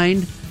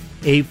behind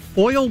a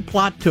foiled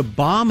plot to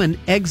bomb an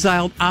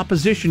exiled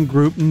opposition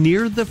group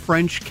near the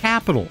French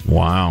capital.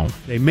 Wow.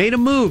 They made a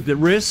move that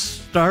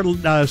risks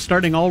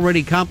starting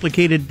already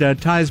complicated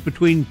ties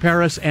between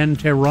Paris and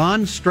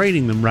Tehran,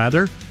 straining them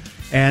rather,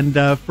 and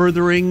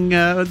furthering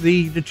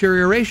the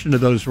deterioration of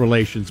those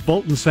relations.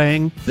 Bolton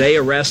saying they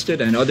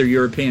arrested, and other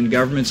European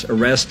governments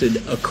arrested,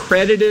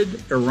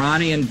 accredited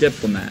Iranian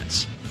diplomats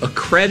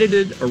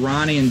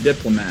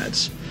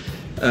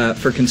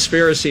for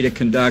conspiracy to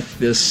conduct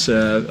this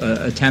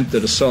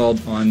attempted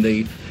assault on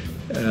the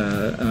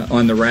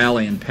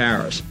rally in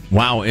Paris.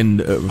 Wow,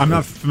 and I'm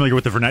not familiar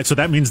with the vernacular. So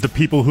that means the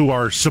people who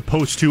are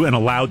supposed to and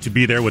allowed to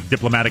be there with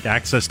diplomatic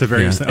access to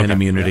various things. And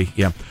immunity.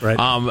 Yeah.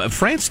 Right.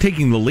 France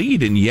taking the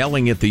lead and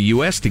yelling at the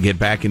U.S. to get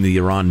back in the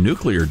Iran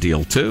nuclear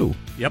deal too.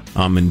 Yep.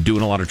 And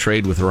doing a lot of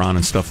trade with Iran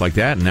and stuff like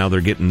that. And now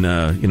they're getting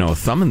a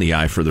thumb in the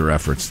eye for their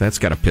efforts. That's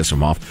got to piss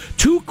them off.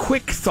 Two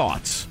quick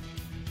thoughts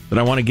that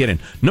I want to get in.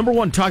 Number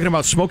one, talking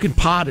about smoking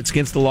pot, it's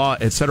against the law,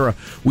 etc.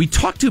 We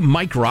talked to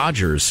Mike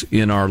Rogers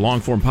in our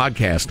long-form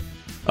podcast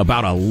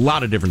about a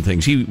lot of different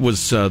things. He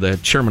was the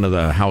chairman of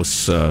the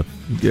House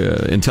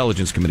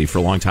Intelligence Committee for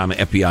a long time, an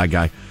FBI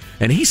guy.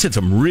 And he said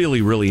some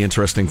really, really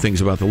interesting things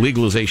about the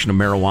legalization of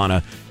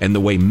marijuana and the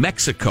way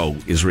Mexico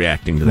is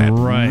reacting to that.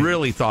 Right.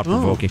 Really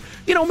thought-provoking.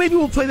 Maybe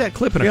we'll play that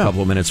clip in a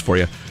couple of minutes for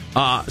you.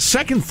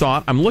 Second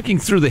thought, I'm looking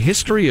through the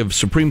history of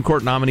Supreme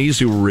Court nominees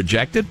who were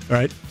rejected.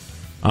 Right.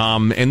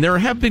 And there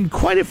have been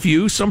quite a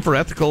few, some for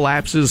ethical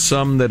lapses,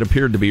 some that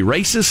appeared to be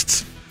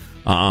racists.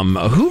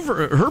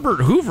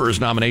 Herbert Hoover's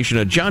nomination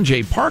of John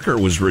J. Parker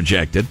was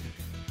rejected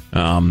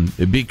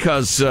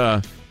because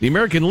the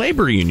American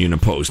Labor Union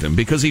opposed him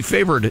because he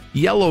favored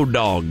yellow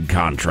dog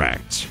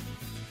contracts.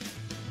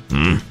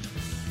 I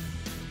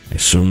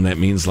assume that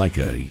means like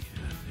a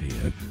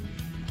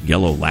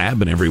yellow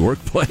lab in every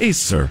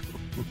workplace, or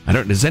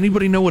does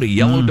anybody know what a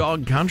yellow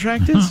dog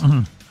contract is?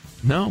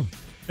 No.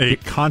 A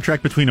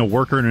contract between a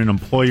worker and an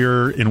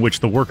employer in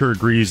which the worker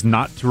agrees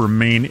not to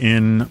remain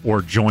in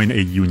or join a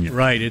union.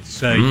 Right,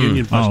 it's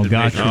union busted.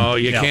 Gotcha. Oh,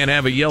 you can't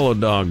have a yellow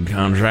dog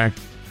contract.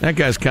 That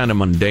guy's kind of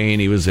mundane.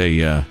 He was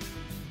a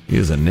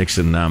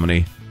Nixon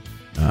nominee.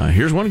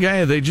 Here's one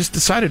guy they just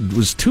decided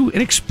was too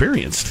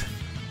inexperienced.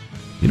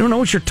 You don't know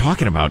what you're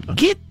talking about.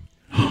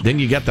 Then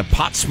you got the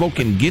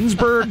pot-smoking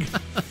Ginsburg.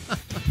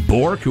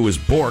 Bork, who was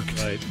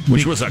borked,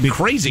 which was a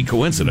crazy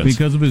coincidence.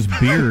 Because of his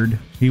beard,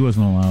 he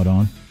wasn't allowed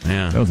on.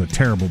 Yeah. That was a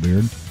terrible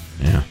beard.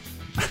 Yeah.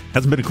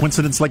 Hasn't been a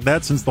coincidence like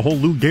that since the whole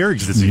Lou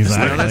Gehrig's disease.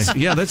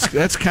 Exactly.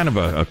 That's kind of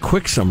a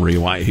quick summary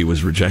of why he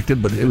was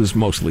rejected, but it was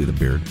mostly the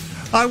beard.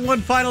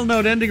 One final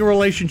note, ending a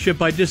relationship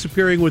by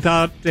disappearing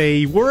without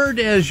a word,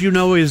 as you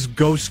know, is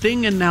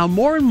ghosting, and now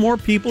more and more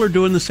people are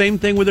doing the same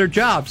thing with their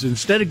jobs.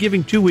 Instead of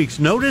giving 2 weeks'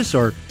 notice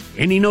or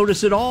any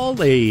notice at all,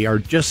 they are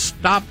just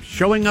stopped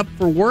showing up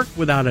for work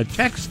without a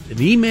text,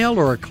 an email,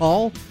 or a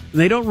call,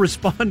 and they don't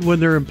respond when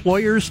their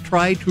employers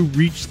try to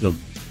reach them.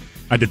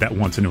 I did that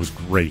once, and it was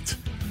great.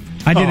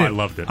 I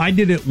loved it. I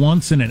did it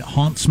once, and it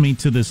haunts me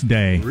to this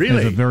day. Really?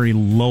 As a very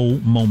low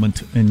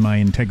moment in my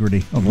integrity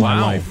of my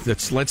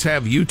life. Let's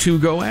have you two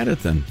go at it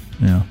then.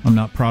 Yeah, I'm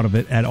not proud of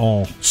it at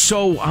all.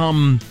 So,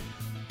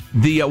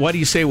 why do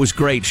you say it was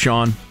great,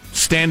 Sean?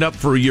 Stand up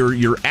for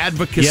your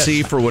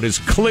advocacy for what is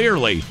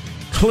clearly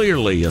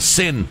a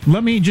sin.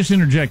 Let me just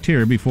interject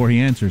here before he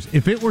answers.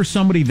 If it were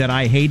somebody that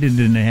I hated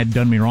and had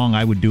done me wrong,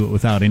 I would do it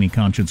without any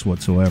conscience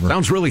whatsoever.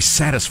 Sounds really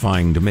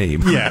satisfying to me.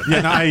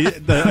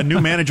 A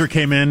new manager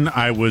came in.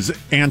 I was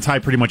anti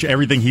pretty much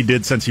everything he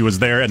did since he was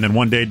there. And then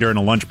one day during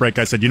a lunch break,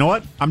 I said, you know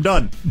what? I'm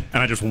done.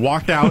 And I just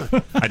walked out.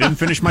 I didn't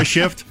finish my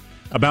shift.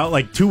 About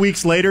 2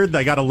 weeks later,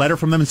 I got a letter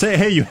from them and say,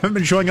 hey, you haven't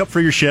been showing up for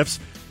your shifts.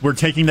 We're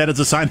taking that as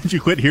a sign that you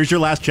quit. Here's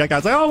your last check. I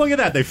was like, oh, look at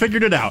that. They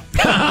figured it out.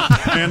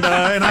 and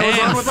I was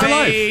on with my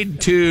life.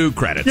 Fade to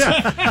credits.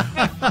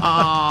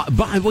 Yeah.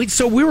 But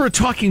so we were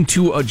talking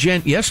to a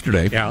gent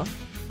yesterday. Yeah.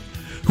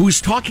 Who was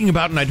talking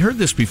about, and I'd heard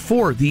this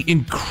before, the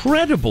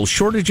incredible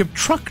shortage of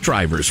truck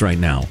drivers right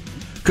now.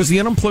 Because the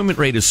unemployment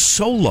rate is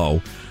so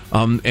low.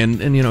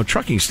 And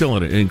trucking is still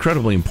an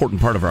incredibly important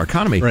part of our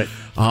economy. Right.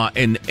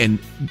 And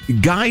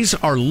guys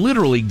are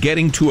literally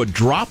getting to a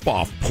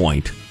drop-off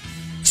point,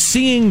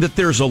 seeing that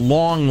there's a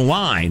long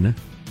line,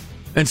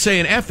 and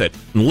saying, F it,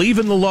 and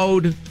leaving the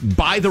load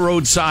by the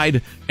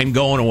roadside and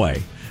going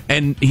away.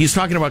 And he's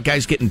talking about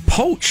guys getting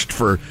poached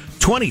for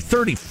 20,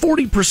 30,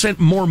 40%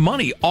 more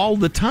money all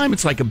the time.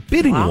 It's like a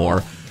bidding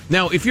war.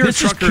 Now, if you're a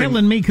trucker... This is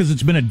killing me because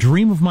it's been a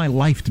dream of my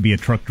life to be a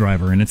truck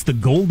driver, and it's the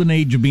golden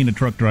age of being a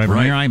truck driver.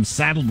 Right. Here I am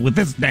saddled with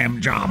this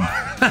damn job.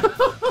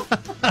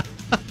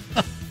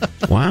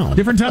 Wow.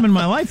 Different time in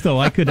my life, though.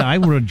 I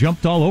would have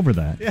jumped all over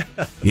that.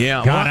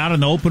 Yeah. Got out on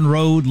the open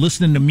road,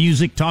 listening to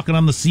music, talking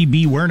on the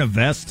CB, wearing a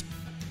vest.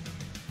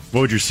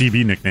 What would your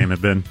CB nickname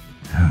have been?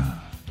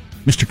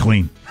 Mr.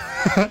 Clean.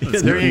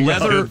 There you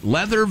go.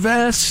 Leather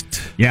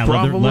vest? Yeah,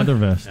 leather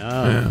vest.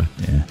 Oh.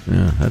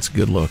 Yeah, that's a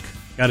good look.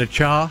 Got a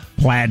chaw?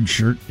 Plaid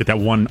shirt. Get that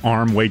one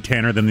arm way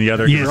tanner than the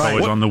other. Yes. It's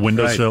always on the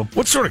windowsill.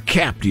 What sort of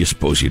cap do you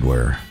suppose you'd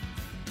wear?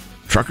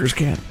 Trucker's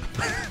cap?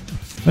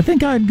 I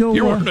think I'd go...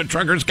 You're wearing a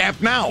trucker's cap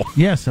now.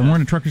 Yes, I'm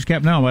wearing a trucker's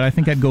cap now, but I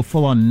think I'd go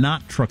full-on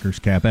not trucker's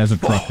cap as a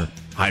trucker.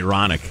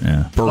 Ironic.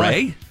 Yeah.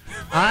 Beret?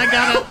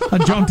 A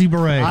jaunty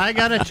beret. I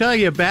got to tell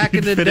you, back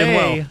in the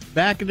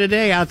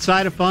day,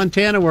 outside of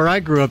Fontana where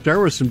I grew up, there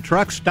were some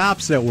truck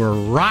stops that were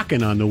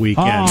rocking on the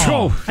weekend.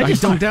 I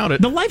don't doubt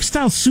it. The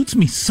lifestyle suits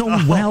me so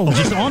well.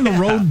 Just on the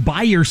road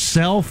by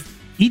yourself.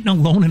 Eating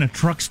alone in a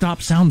truck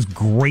stop sounds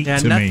great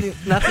to me.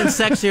 Nothing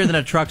sexier than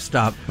a truck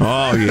stop.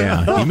 Oh,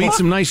 yeah. You meet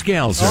some nice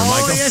gals there,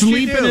 Michael. Yes,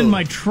 sleeping in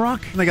my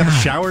truck. And they got the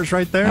showers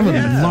right there. I would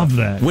love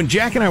that. When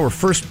Jack and I were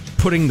first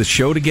putting the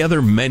show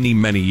together many,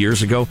 many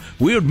years ago,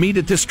 we would meet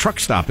at this truck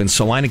stop in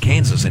Salina,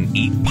 Kansas, and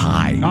eat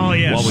pie. Oh,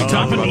 yeah. While we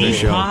talked about the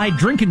show. Pie,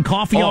 drinking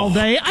coffee all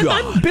day.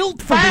 I'm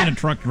built for being a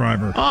truck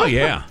driver. Oh,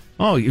 yeah.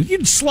 Oh,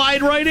 you'd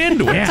slide right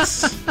into it.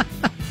 Yes.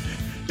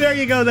 There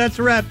you go. That's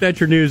a wrap. That's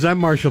your news. I'm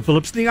Marshall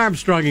Phillips, the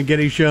Armstrong and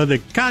Getty Show, the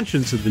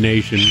conscience of the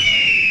nation.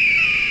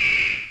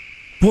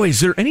 Boy, is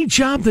there any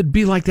job that'd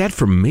be like that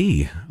for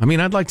me? I mean,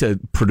 I'd like to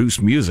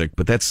produce music,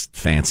 but that's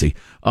fancy.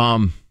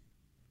 I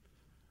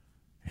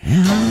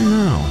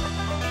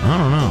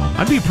don't know.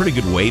 I'd be a pretty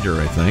good waiter,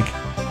 I think.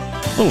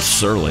 A little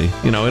surly.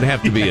 It'd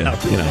have to be a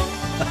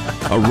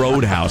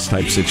roadhouse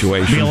type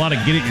situation. Be a lot of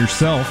get it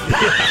yourself.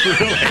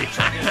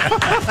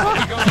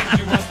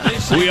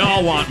 We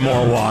all want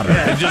more water.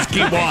 Just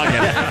keep walking.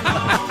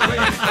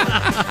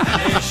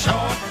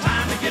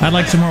 I'd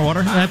like some more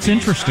water. That's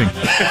interesting.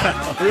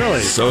 Really?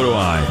 So do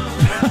I.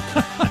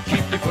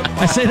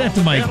 I say that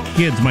to my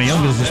kids, my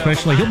youngest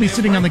especially. He'll be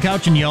sitting on the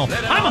couch and yell,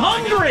 "I'm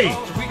hungry!"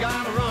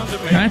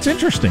 That's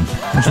interesting.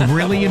 It's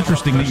really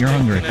interesting that you're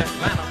hungry.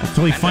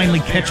 Until he finally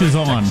catches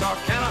on.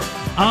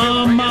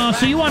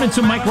 So you wanted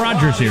some Mike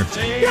Rogers here?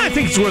 Yeah, I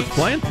think it's worth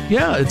playing.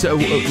 Yeah, it's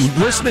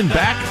listening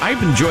back.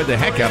 I've enjoyed the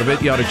heck out of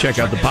it. You ought to check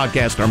out the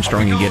podcast,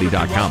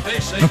 ArmstrongandGetty.com.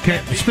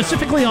 Okay,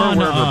 specifically on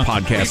wherever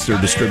podcasts are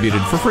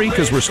distributed for free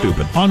because we're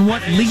stupid. On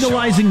what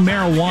legalizing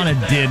marijuana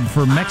did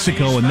for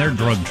Mexico and their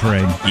drug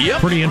trade.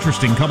 Yep. Pretty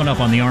interesting. Coming up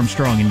on the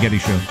Armstrong and Getty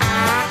Show.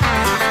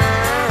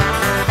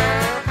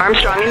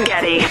 Armstrong and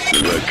Getty.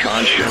 The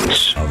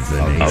conscience of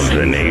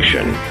the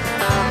nation.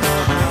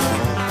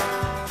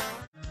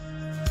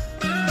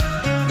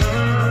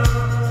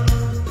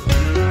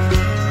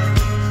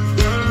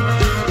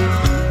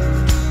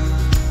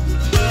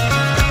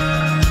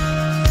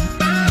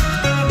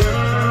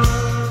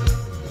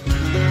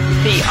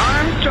 The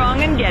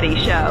Armstrong and Getty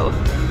Show.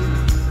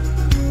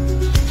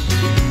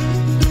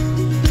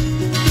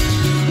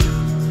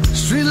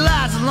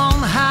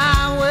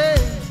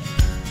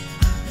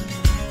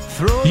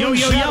 Yo,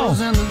 yo, yo.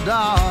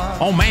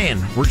 Oh,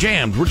 man, we're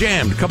jammed.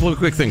 A couple of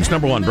quick things.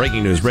 Number one,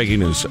 breaking news.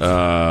 Christine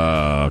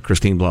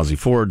Blasey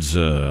Ford's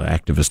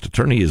activist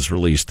attorney has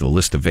released a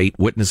list of 8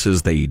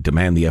 witnesses they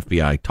demand the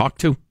FBI talk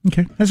to.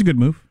 Okay, that's a good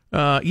move.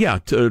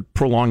 To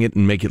prolong it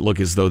and make it look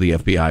as though the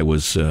FBI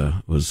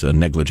was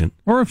negligent.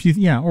 Or if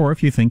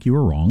you think you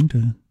were wrong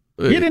to...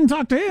 You didn't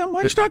talk to him.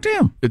 Why did you talk to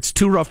him? It's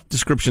 2 rough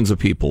descriptions of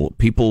people.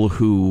 People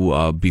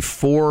who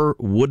before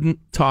wouldn't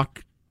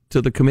talk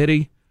to the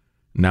committee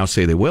now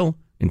say they will,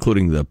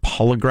 including the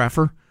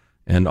polygrapher,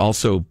 and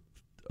also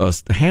a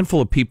handful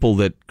of people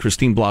that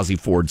Christine Blasey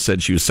Ford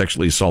said she was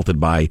sexually assaulted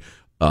by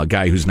a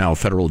guy who's now a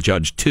federal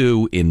judge,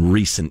 too, in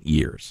recent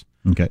years.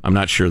 Okay. I'm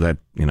not sure that,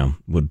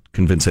 would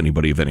convince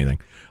anybody of anything.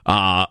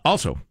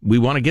 Also, we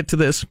want to get to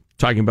this,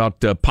 talking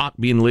about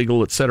pot being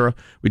legal, etc.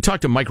 We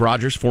talked to Mike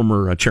Rogers,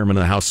 former chairman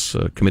of the House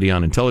Committee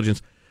on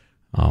Intelligence.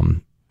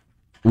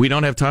 We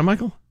don't have time,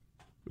 Michael?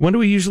 When do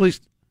we usually...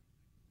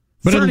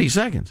 30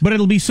 seconds. But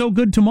it'll be so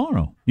good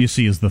tomorrow, you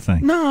see, is the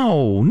thing.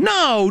 No.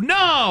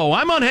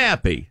 I'm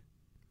unhappy.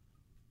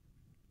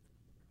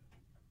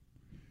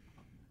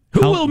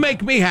 Who will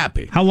make me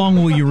happy? How long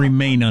will you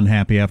remain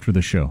unhappy after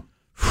the show?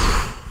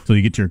 Till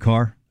you get to your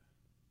car?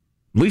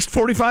 At least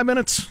 45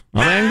 minutes.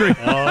 I'm angry.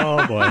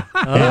 Oh, boy.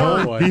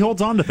 He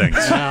holds on to things.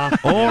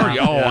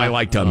 I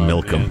like to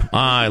milk them.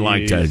 I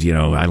like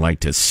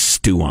to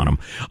stew on them.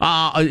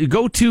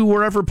 Go to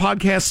wherever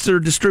podcasts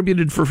are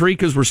distributed for free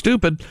because we're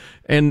stupid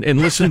and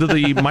listen to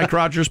the Mike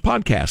Rogers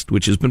podcast,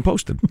 which has been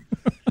posted.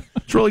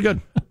 It's really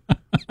good.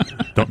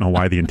 Don't know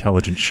why the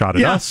intelligence shot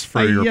at us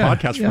for your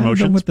podcast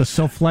promotions. With the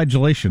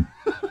self-flagellation.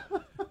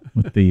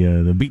 With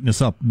the beating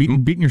us up.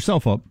 Beating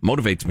yourself up.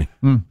 Motivates me.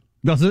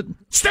 Does it?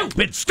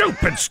 Stupid! What's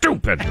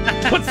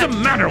the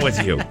matter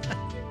with you?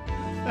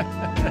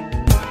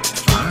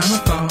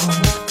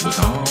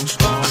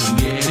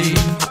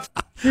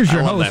 Here's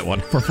your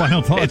host for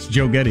Final Thoughts,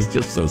 Joe Getty. It's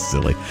just so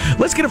silly.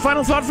 Let's get a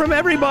final thought from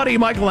everybody.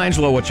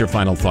 Michelangelo, what's your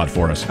final thought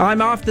for us?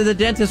 I'm off to the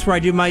dentist where I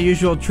do my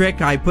usual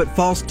trick. I put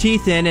false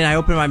teeth in and I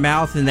open my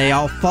mouth and they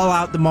all fall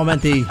out the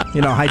moment the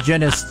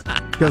hygienist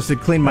goes to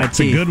clean my teeth. That's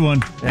a good one.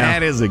 Yeah.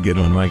 That is a good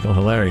one, Michael.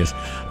 Hilarious.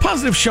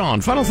 Positive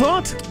Sean, final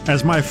thought?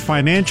 As my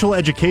financial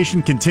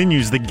education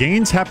continues, the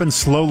gains happen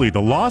slowly.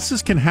 The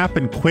losses can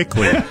happen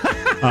quickly.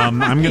 I'm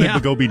going to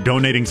go be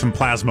donating some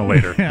plasma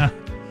later. Yeah.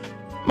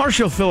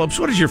 Marshall Phillips,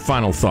 what is your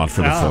final thought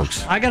for the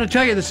folks? I got to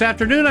tell you, this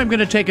afternoon I'm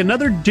going to take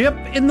another dip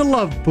in the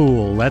love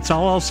pool. That's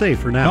all I'll say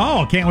for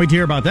now. Oh, can't wait to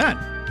hear about that.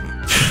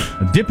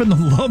 A dip in the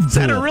love pool. Is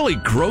that a really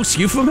gross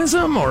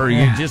euphemism, or are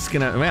you just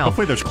going to... Well,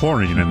 hopefully there's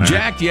chlorine in there.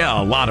 Jack,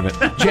 a lot of it.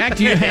 Jack,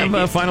 do you have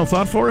a final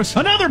thought for us?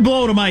 Another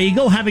blow to my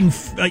ego,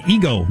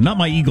 ego, not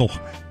my eagle.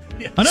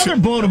 Another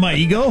blow to my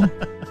ego.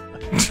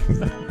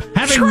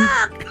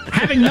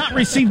 Having not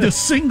received a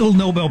single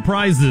Nobel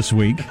Prize this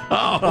week.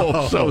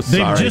 Oh, so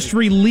sorry. They've just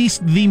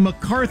released the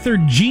MacArthur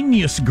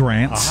Genius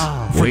Grants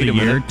for the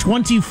year.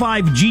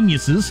 25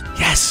 geniuses.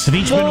 Yes. Have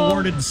each been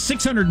awarded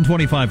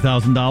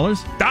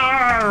 $625,000.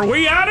 Are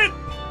we at it?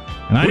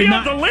 We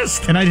have the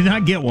list. And I did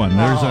not get one.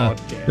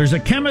 There's a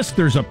chemist,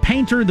 there's a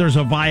painter, there's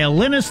a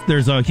violinist,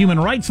 there's a human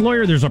rights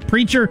lawyer, there's a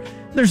preacher,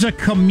 there's a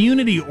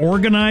community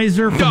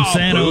organizer from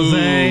San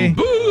Jose.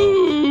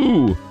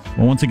 Boo!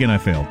 Well, once again, I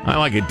failed. I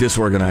like a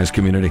disorganized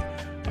community.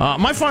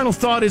 My final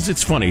thought is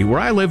it's funny. Where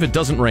I live, it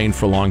doesn't rain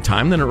for a long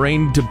time. Then it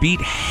rained to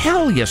beat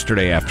hell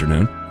yesterday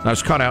afternoon. I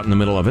was caught out in the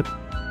middle of it.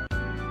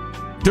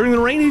 During the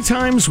rainy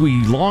times,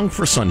 we long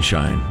for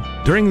sunshine.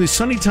 During the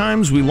sunny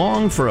times, we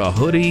long for a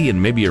hoodie and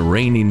maybe a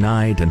rainy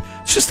night. And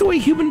it's just the way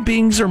human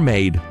beings are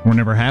made. We're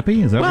never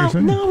happy? Is that what you're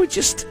saying? No,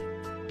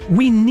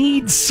 we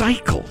need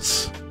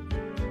cycles.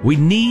 We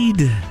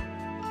need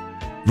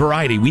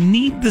variety. We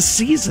need the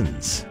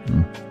seasons.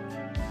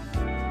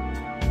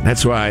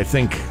 That's why I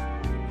think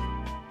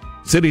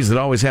cities that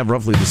always have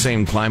roughly the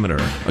same climate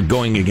are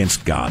going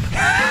against God.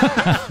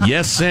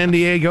 Yes, San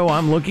Diego,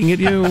 I'm looking at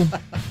you.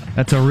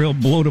 That's a real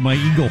blow to my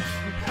ego.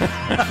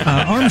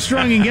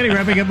 Armstrong and Getty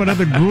wrapping up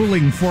another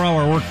grueling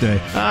 4-hour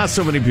workday.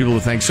 So many people to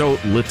thank. So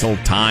little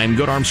time.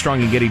 Go to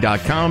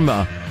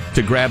ArmstrongandGetty.com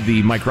to grab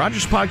the Mike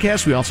Rogers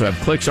podcast. We also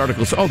have clicks,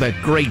 articles. Oh, that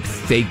great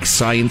fake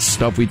science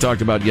stuff we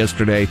talked about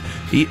yesterday.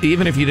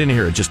 Even if you didn't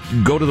hear it, just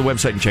go to the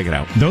website and check it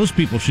out. Those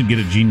people should get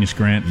a Genius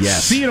Grant.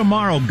 Yes. See you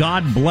tomorrow.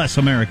 God bless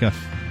America.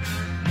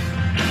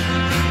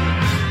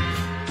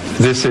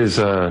 This is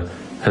a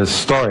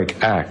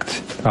historic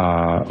act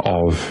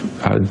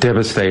of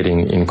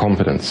devastating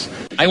incompetence.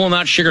 I will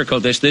not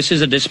sugarcoat this. This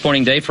is a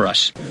disappointing day for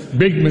us.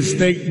 Big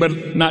mistake,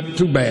 but not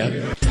too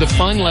bad. The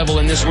fun level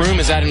in this room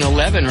is at an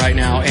 11 right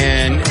now,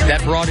 and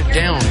that brought it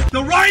down.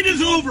 The ride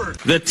is over.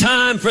 The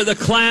time for the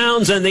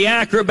clowns and the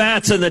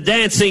acrobats and the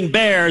dancing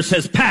bears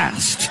has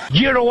passed.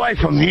 Get away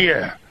from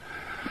here.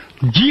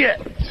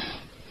 Get.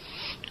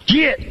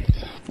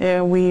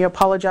 We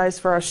apologize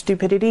for our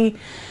stupidity,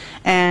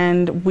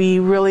 and we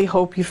really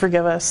hope you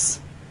forgive us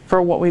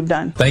for what we've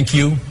done. Thank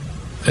you,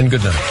 and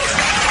good night.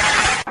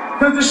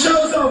 Because the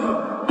show's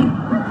over.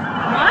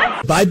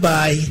 What?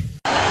 Bye-bye.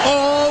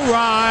 All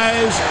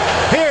rise.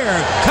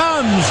 Here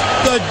comes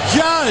the the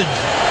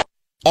judge.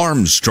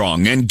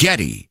 Armstrong and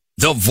Getty,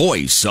 the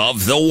voice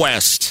of the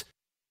West.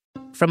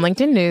 From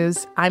LinkedIn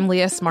News, I'm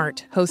Leah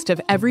Smart, host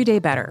of Everyday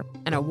Better,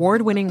 an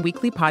award-winning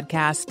weekly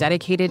podcast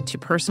dedicated to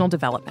personal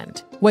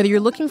development. Whether you're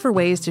looking for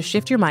ways to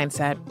shift your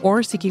mindset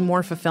or seeking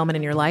more fulfillment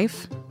in your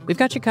life, we've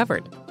got you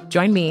covered.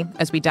 Join me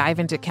as we dive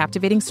into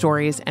captivating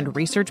stories and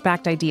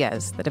research-backed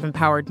ideas that have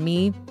empowered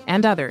me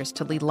and others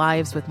to lead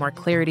lives with more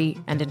clarity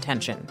and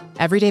intention.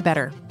 Everyday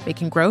Better,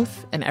 making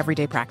growth an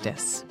everyday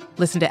practice.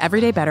 Listen to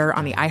Everyday Better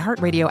on the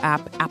iHeartRadio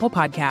app, Apple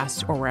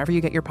Podcasts, or wherever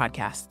you get your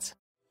podcasts.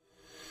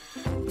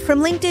 From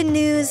LinkedIn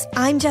News,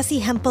 I'm Jessie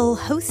Hempel,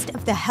 host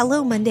of the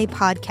Hello Monday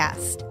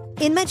podcast.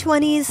 In my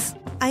 20s,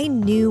 I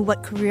knew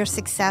what career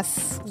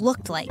success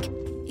looked like.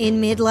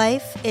 In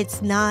midlife,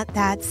 it's not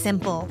that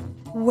simple.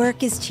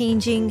 Work is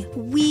changing,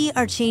 we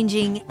are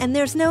changing, and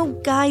there's no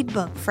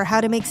guidebook for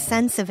how to make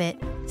sense of it.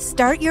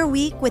 Start your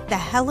week with the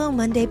Hello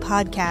Monday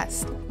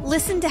podcast.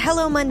 Listen to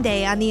Hello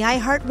Monday on the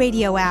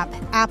iHeartRadio app,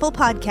 Apple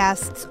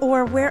Podcasts,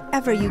 or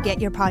wherever you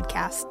get your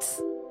podcasts.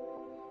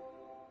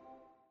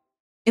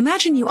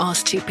 Imagine you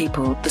ask two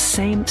people the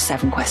same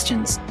 7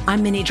 questions.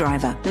 I'm Minnie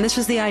Driver, and this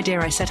was the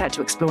idea I set out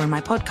to explore in my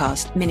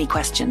podcast, Mini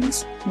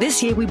Questions.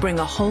 This year, we bring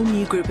a whole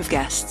new group of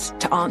guests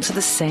to answer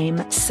the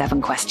same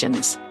 7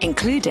 questions,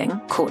 including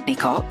Courtney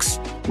Cox,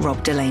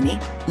 Rob Delaney,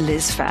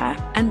 Liz Phair,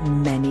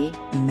 and many,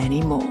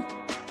 many more.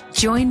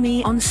 Join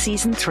me on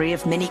Season 3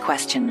 of Mini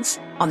Questions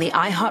on the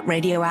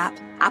iHeartRadio app,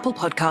 Apple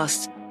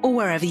Podcasts, or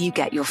wherever you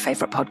get your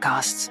favorite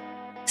podcasts.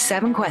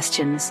 7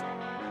 questions,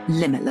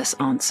 limitless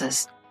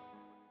answers.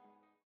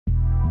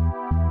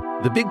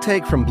 The Big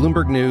Take from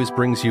Bloomberg News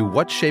brings you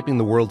what's shaping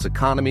the world's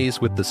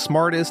economies with the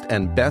smartest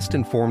and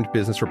best-informed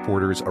business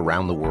reporters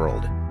around the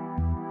world.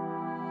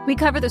 We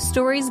cover the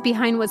stories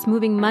behind what's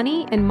moving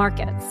money and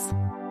markets,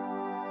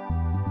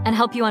 and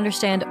help you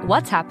understand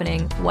what's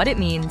happening, what it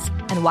means,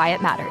 and why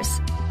it matters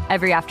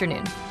every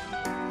afternoon.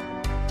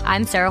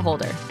 I'm Sarah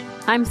Holder.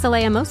 I'm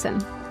Saleha Mohsin.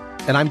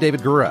 And I'm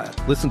David Gura.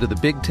 Listen to The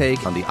Big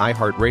Take on the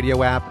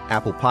iHeartRadio app,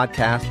 Apple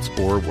Podcasts,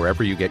 or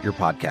wherever you get your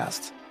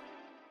podcasts.